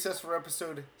is recess for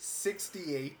episode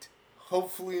 68.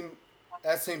 Hopefully,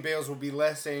 at St. Bales will be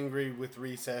less angry with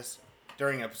recess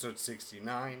during episode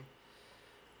 69.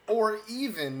 Or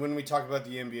even when we talk about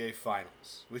the NBA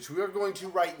Finals, which we are going to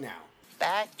right now.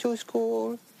 Back to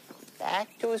school,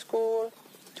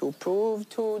 to prove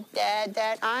to Dad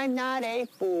that I'm not a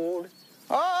fool.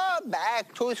 Oh,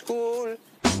 back to school.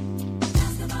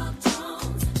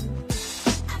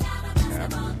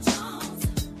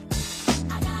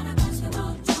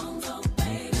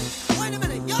 Wait a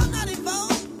minute, you're not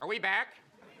involved? Are we back?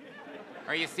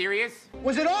 Are you serious?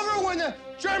 Was it over when the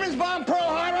Germans bombed Pearl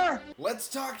Harbor? Let's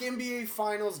talk NBA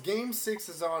Finals. Game 6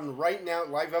 is on right now.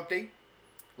 Live update?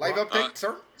 Live update,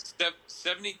 sir?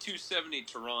 72-70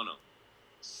 Toronto.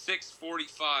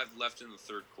 6:45 left in the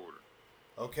third quarter.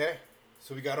 Okay.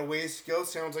 So we got a ways to go.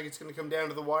 Sounds like it's going to come down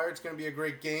to the wire. It's going to be a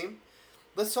great game.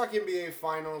 Let's talk NBA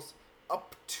Finals.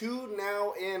 Up 2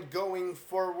 now and going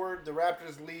forward. The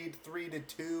Raptors lead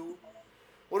 3-2.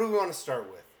 What do we want to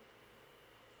start with?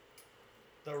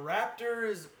 The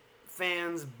Raptors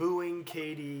fans booing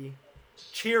KD,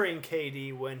 cheering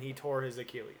KD when he tore his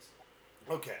Achilles.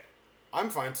 Okay.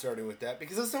 I'm fine starting with that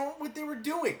because that's not what they were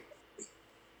doing.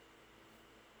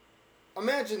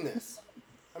 Imagine this.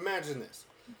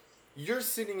 You're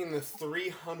sitting in the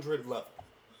 300 level.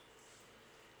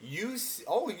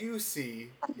 All you see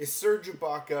is Serge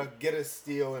Ibaka get a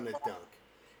steal and a dunk.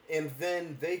 And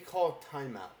then they call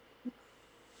timeout.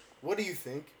 What do you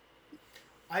think?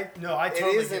 I totally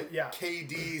It isn't get,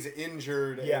 KD's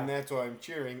injured Yeah. and that's why I'm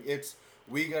cheering. It's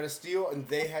we got a steal and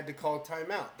they had to call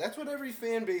timeout. That's what every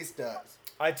fan base does.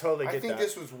 I totally get that. I think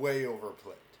this was way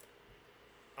overplayed.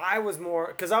 I was more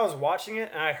because I was watching it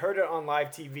and I heard it on live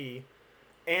TV,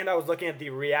 and I was looking at the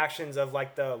reactions of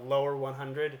like the lower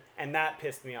 100, and that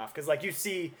pissed me off because like you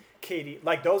see KD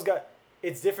like those guys,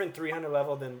 it's different 300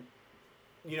 level than,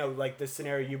 you know, like the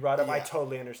scenario you brought up. I Yeah.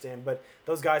 totally understand, but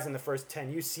those guys in the first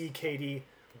 10, you see KD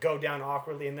go down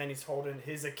awkwardly and then he's holding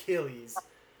his Achilles.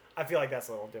 I feel like that's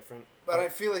a little different. But I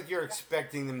feel like you're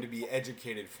expecting them to be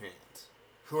educated fans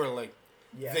who are like,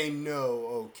 they know,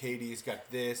 oh, KD's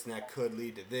got this and that could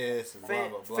lead to this and blah,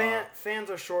 blah, blah. Fans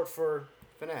are short for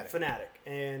Fanatic.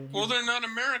 And Well, they're not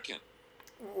American.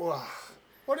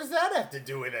 What does that have to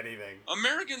do with anything?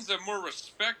 Americans have more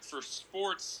respect for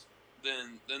sports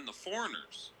than the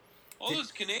foreigners. All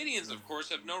those Canadians, of course,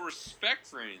 have no respect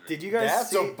for anything. Did you guys That's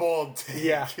see? a bold take.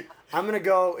 Yeah, I'm gonna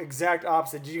go exact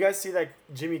opposite. Did you guys see that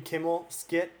Jimmy Kimmel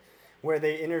skit where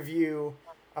they interview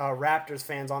Raptors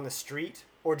fans on the street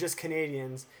or just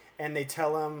Canadians, and they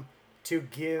tell them to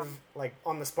give, like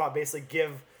on the spot, basically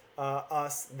give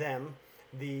them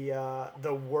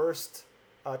the worst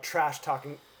trash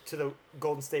talking to the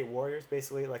Golden State Warriors,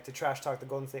 basically like to trash talk the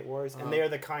Golden State Warriors, and they are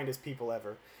the kindest people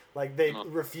ever. Like they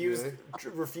refuse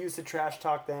to trash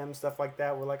talk them, stuff like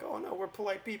that. We're like, oh no, we're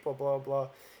polite people, blah blah.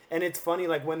 And it's funny,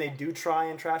 like when they do try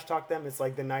and trash talk them, it's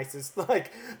like the nicest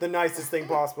thing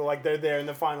possible. Like they're there in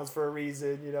the finals for a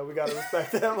reason, you know. We gotta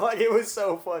respect them. Like it was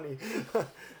so funny.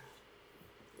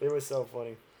 It was so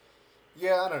funny.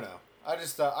 Yeah, I don't know. I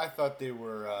thought they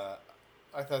were.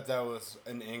 I thought that was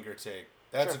an anger take.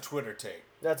 That's a Twitter take.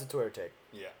 That's a Twitter take.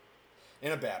 Yeah,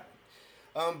 and a bad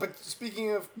But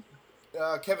speaking of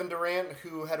Kevin Durant,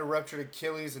 who had a ruptured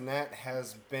Achilles, and that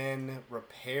has been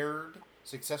repaired.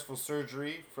 Successful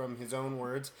surgery, from his own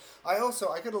words. I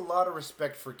got a lot of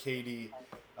respect for KD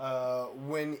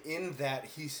when in that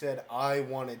he said, I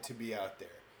wanted to be out there.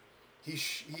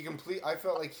 I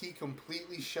felt like he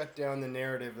completely shut down the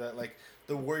narrative that like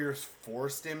the Warriors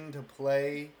forced him to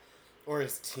play or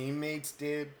his teammates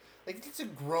did. Like, it's a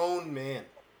grown man.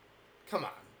 Come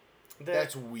on.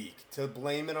 That's weak. To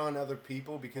blame it on other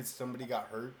people because somebody got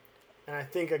hurt. And I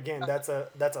think, again, that's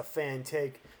a fan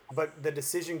take. But the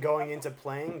decision going into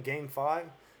playing Game 5,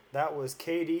 that was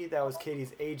KD, that was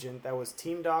KD's agent, that was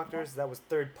team doctors, that was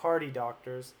third-party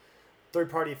doctors,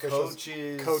 third-party officials,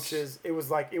 coaches. It was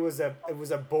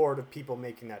a board of people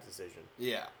making that decision.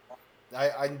 Yeah.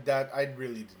 I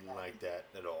really didn't like that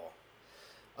at all.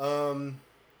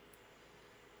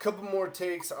 Couple more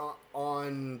takes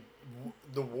on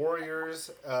the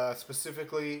Warriors,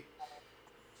 specifically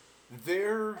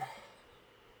their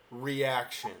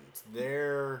reactions,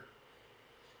 their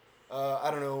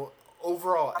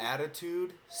overall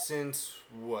attitude since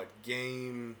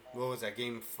Game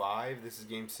 5? This is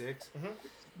Game 6. Mm-hmm.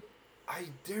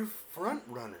 They're front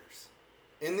runners,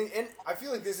 and I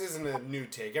feel like this isn't a new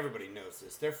take. Everybody knows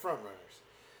this. They're front runners.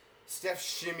 Steph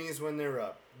shimmies when they're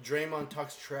up. Draymond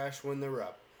talks trash when they're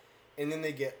up, and then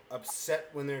they get upset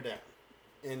when they're down,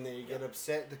 and they get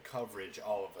upset at the coverage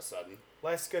all of a sudden.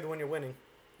 Life's good when you're winning.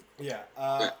 Yeah,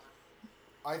 I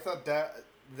thought that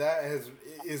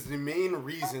is the main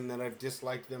reason that I've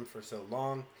disliked them for so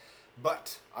long,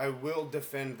 but I will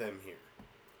defend them here.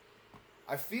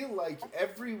 I feel like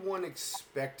everyone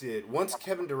expected, once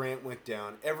Kevin Durant went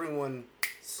down, everyone,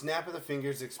 snap of the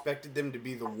fingers, expected them to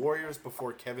be the Warriors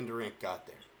before Kevin Durant got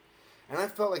there. And I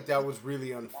felt like that was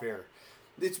really unfair.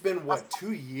 It's been,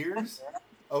 2 years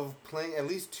of playing, at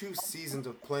least 2 seasons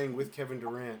of playing with Kevin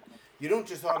Durant. You don't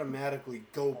just automatically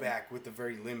go back with the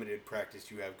very limited practice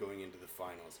you have going into the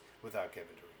finals without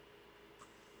Kevin Durant.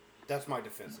 That's my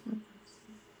defense.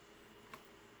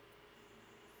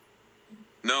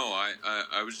 No,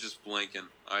 I was just blanking.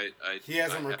 He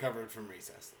hasn't recovered from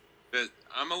recess. But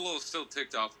I'm a little still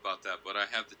ticked off about that, but I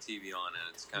have the TV on and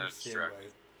it's kind of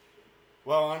distracting.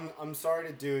 Well, I'm sorry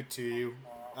to do it to you.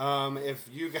 If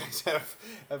you guys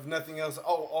have nothing else.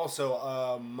 Oh,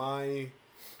 also, my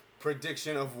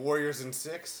prediction of Warriors in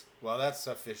 6. Well, that's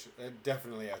official.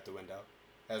 Definitely out the window.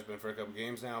 Has been for a couple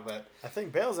games now, but I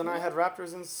think Bales and I had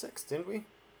Raptors in 6, didn't we?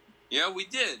 Yeah, we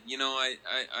did. You know, I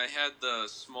had the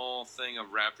small thing of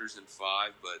Raptors in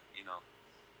 5, but you know,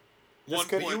 you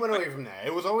went away from that.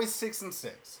 It was always 6 and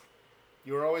 6.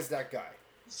 You were always that guy.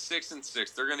 6 and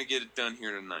 6. They're gonna get it done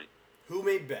here tonight. Who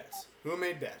made bets?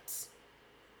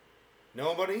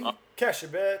 Nobody? Cash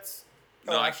your bets.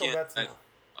 No, I can't.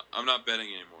 I'm not betting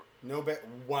anymore. No bet.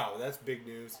 Wow, that's big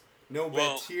news. No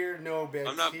bets here, no bets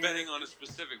here. I'm not betting on a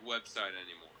specific website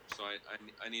anymore, so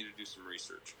I need to do some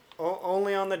research.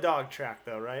 Only on the dog track,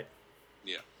 though, right?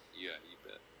 Yeah, you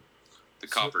bet. The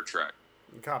copper track.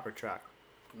 The copper track.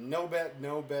 No bet,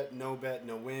 no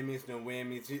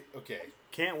whammies. Okay.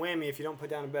 Can't whammy if you don't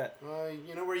put down a bet.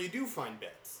 You know where you do find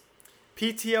bets?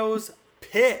 PTO's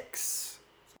picks.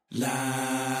 La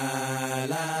la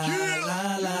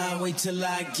la la, wait till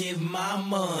I give my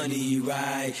money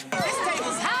right. This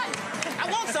table's hot.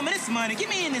 I want some of this money. Get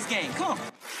me in this game. Come on.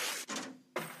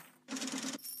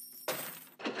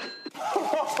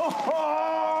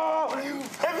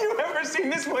 Have you ever seen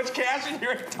this much cash in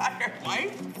your entire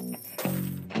life?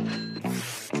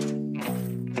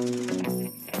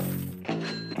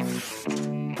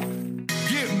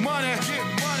 Get money.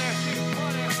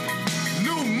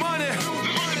 New money.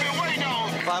 The money been waiting on.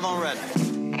 5 on red.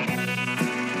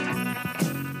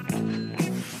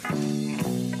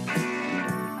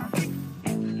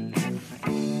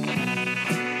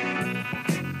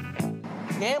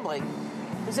 Gambling?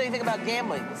 Who said anything about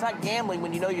gambling? It's not gambling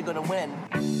when you know you're going to win.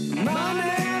 Money.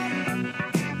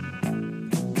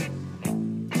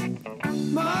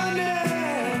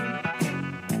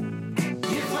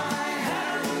 If I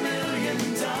had $1 million,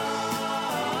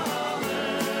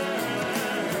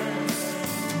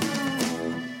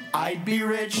 I'd be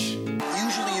rich.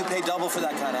 Usually you pay double for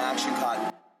that kind of action,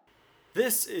 Cotton.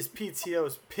 This is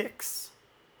PTO's picks.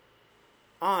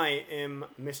 I am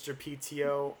Mr.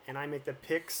 PTO, and I make the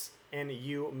picks, and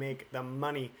you make the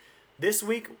money. This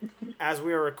week, as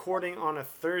we are recording on a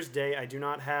Thursday, I do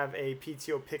not have a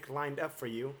PTO pick lined up for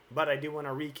you, but I do want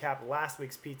to recap last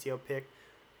week's PTO pick,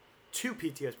 2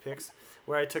 PTO's picks,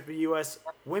 where I took the U.S.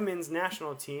 women's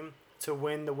national team to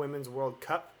win the Women's World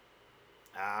Cup.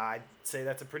 I'd say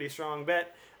that's a pretty strong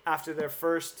bet. After their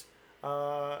first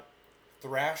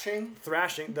Thrashing?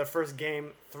 The first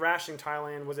game, thrashing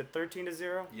Thailand. Was it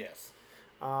 13-0? Yes.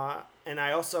 And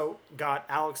I also got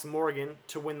Alex Morgan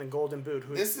to win the Golden Boot.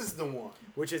 This is the one.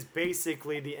 Which is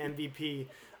basically the MVP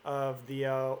of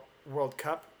the World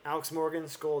Cup. Alex Morgan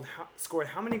scored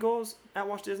how many goals at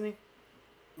Walt Disney?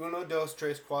 Uno, dos,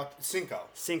 tres, cuatro, cinco.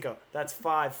 Cinco. That's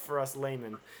 5 for us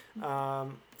laymen.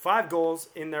 5 goals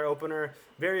in their opener.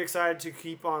 Very excited to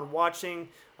keep on watching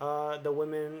the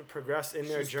women progress in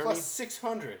their journey. Plus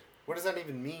 600. What does that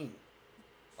even mean?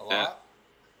 A lot?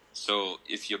 So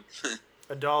if you...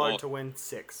 $1 to win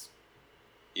 6.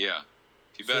 Yeah.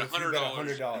 If you bet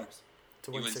 $100,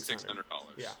 to win $600.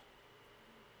 Yeah.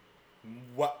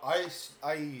 What I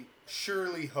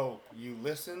surely hope you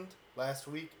listened last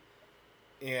week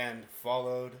and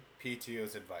followed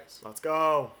PTO's advice. Let's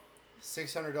go.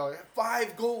 $600.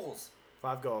 5 goals.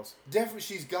 5 goals. Definitely,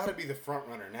 she's got to be the front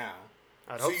runner now.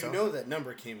 I'd hope so. You know that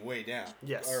number came way down.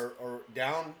 Yes. Or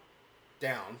down.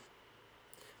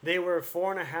 They were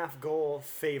 4.5 goal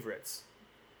favorites,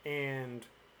 and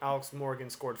Alex Morgan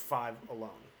scored 5 alone.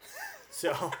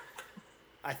 So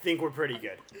I think we're pretty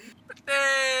good.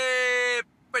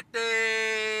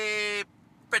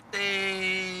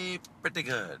 Pretty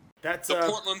good. That's the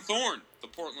Portland Thorn.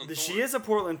 She is a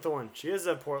Portland Thorn.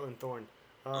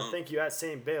 Thank you at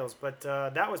St. Bales. But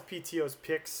that was PTO's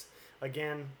picks.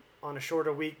 Again, on a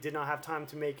shorter week, did not have time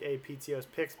to make a PTO's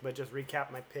picks, but just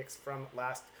recap my picks from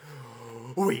last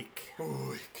week.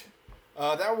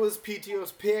 That was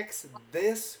PTO's picks.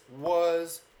 This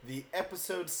was the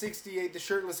episode 68, the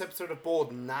shirtless episode of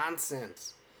Bold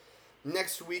Nonsense.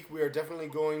 Next week, we are definitely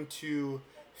going to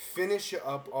finish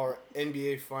up our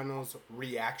NBA Finals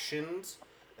reactions.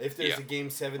 If there's a Game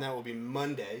 7, that will be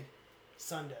Monday.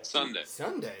 Sunday?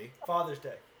 Father's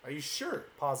Day. Are you sure?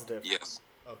 Positive. Yes.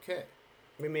 Okay.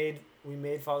 We made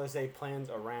Father's Day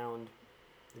plans around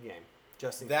the game.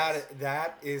 Just in case.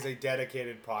 That is a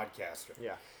dedicated podcaster.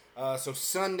 Yeah. So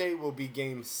Sunday will be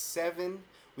Game 7.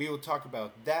 We will talk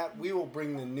about that. We will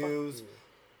bring the news.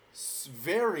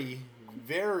 Very,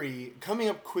 very coming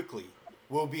up quickly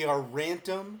will be our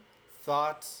Random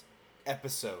Thoughts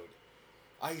episode.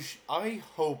 I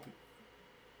hope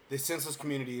the senseless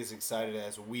community is excited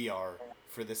as we are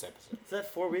for this episode. Is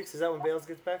that 4 weeks? Is that when Bales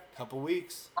gets back? Couple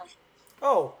weeks.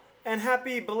 Oh, and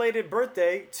happy belated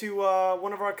birthday to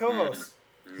one of our co-hosts.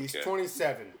 He's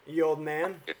 27. You old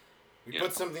man. We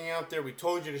put something out there. We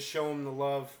told you to show him the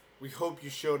love. We hope you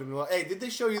showed him the love. Hey, did they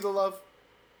show you the love?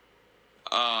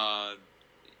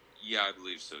 Yeah, I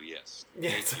believe so. Yes.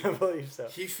 Yes, I believe so.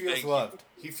 He feels loved.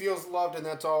 He feels loved, and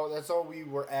that's all. That's all we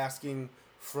were asking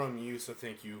from you. So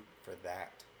thank you for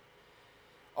that.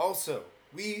 Also,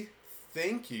 we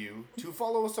thank you to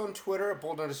follow us on Twitter at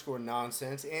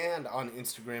bold_nonsense and on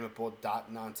Instagram at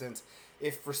bold.nonsense.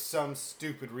 If for some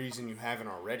stupid reason you haven't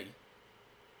already,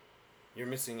 you're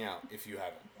missing out if you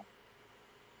haven't.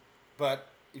 But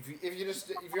if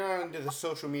you're not into the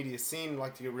social media scene,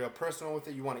 like to get real personal with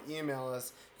it, you want to email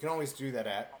us, you can always do that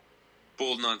at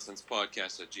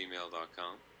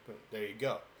boldnonsensepodcast@gmail.com. There you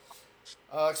go.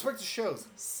 Expect the shows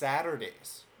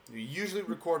Saturdays. We usually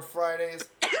record Fridays.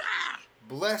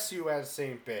 Bless you at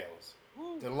St. Bales.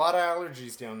 There's a lot of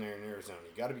allergies down there in Arizona.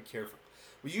 You got to be careful.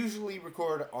 We usually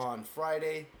record on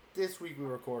Friday. This week we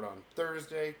record on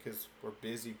Thursday because we're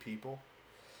busy people.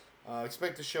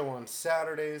 Expect the show on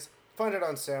Saturdays. Find it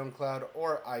on SoundCloud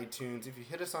or iTunes. If you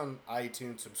hit us on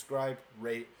iTunes, subscribe,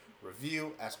 rate,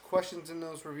 review, ask questions in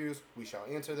those reviews. We shall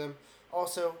answer them.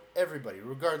 Also, everybody,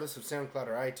 regardless of SoundCloud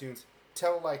or iTunes,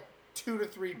 tell like 2 to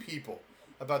 3 people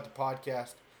about the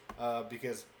podcast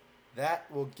because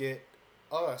that will get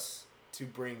us to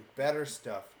bring better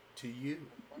stuff to you.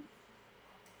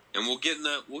 And we'll get in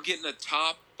the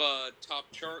top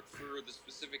chart for the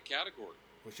specific category.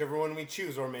 Whichever one we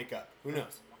choose or make up. Who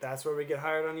knows? That's where we get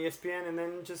hired on ESPN and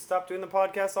then just stop doing the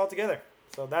podcast altogether.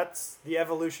 So that's the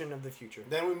evolution of the future.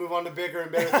 Then we move on to bigger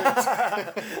and better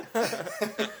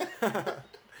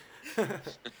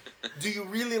things. Do you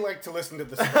really like to listen to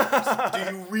the stars? Do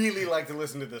you really like to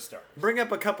listen to the stars? Bring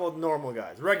up a couple of normal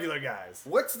guys, regular guys.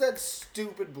 What's that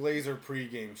stupid Blazer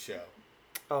pregame show?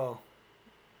 Oh.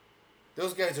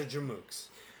 Those guys are jamooks.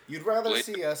 You'd rather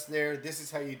see us there. This is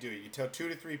how you do it. You tell 2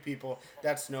 to 3 people,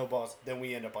 that snowballs, then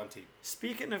we end up on TV.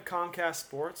 Speaking of Comcast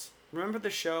Sports, remember the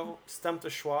show Stump the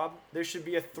Schwab? There should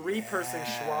be a 3-person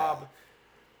Schwab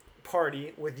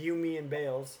party with you, me, and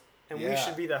Bales, and we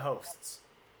should be the hosts.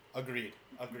 Agreed.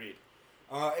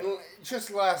 And just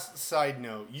last side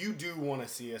note, you do want to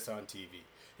see us on TV.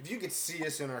 If you could see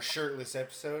us in our shirtless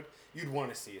episode, you'd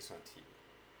want to see us on TV.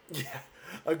 Yeah,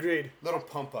 agreed. Little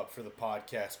pump up for the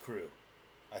podcast crew,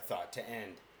 I thought, to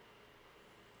end.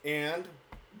 And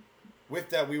with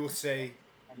that, we will say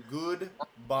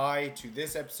goodbye to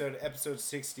this episode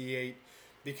 68,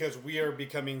 because we are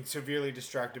becoming severely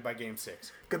distracted by Game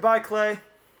 6. Goodbye, Clay.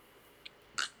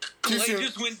 Clay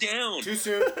just went down. Too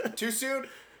soon.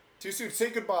 Say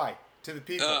goodbye to the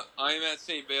people. I'm at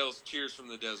St. Bale's. Cheers from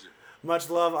the desert. Much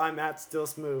love. I'm at Still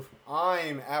Smooth.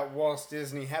 I'm at Walt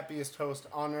Disney, happiest host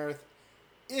on earth.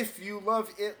 If you love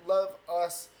it, love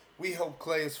us. We hope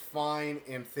Clay is fine,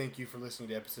 and thank you for listening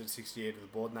to episode 68 of the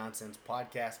Bold Nonsense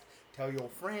Podcast. Tell your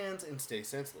friends and stay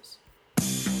senseless.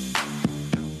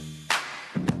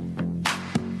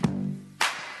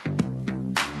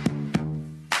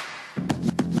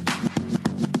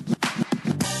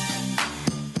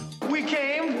 We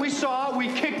came, we saw, we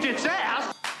kicked its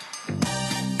ass.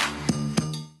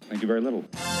 Thank you very little.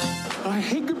 I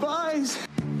hate goodbyes.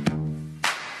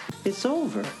 It's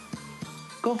over.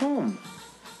 Go home.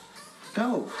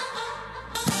 Go.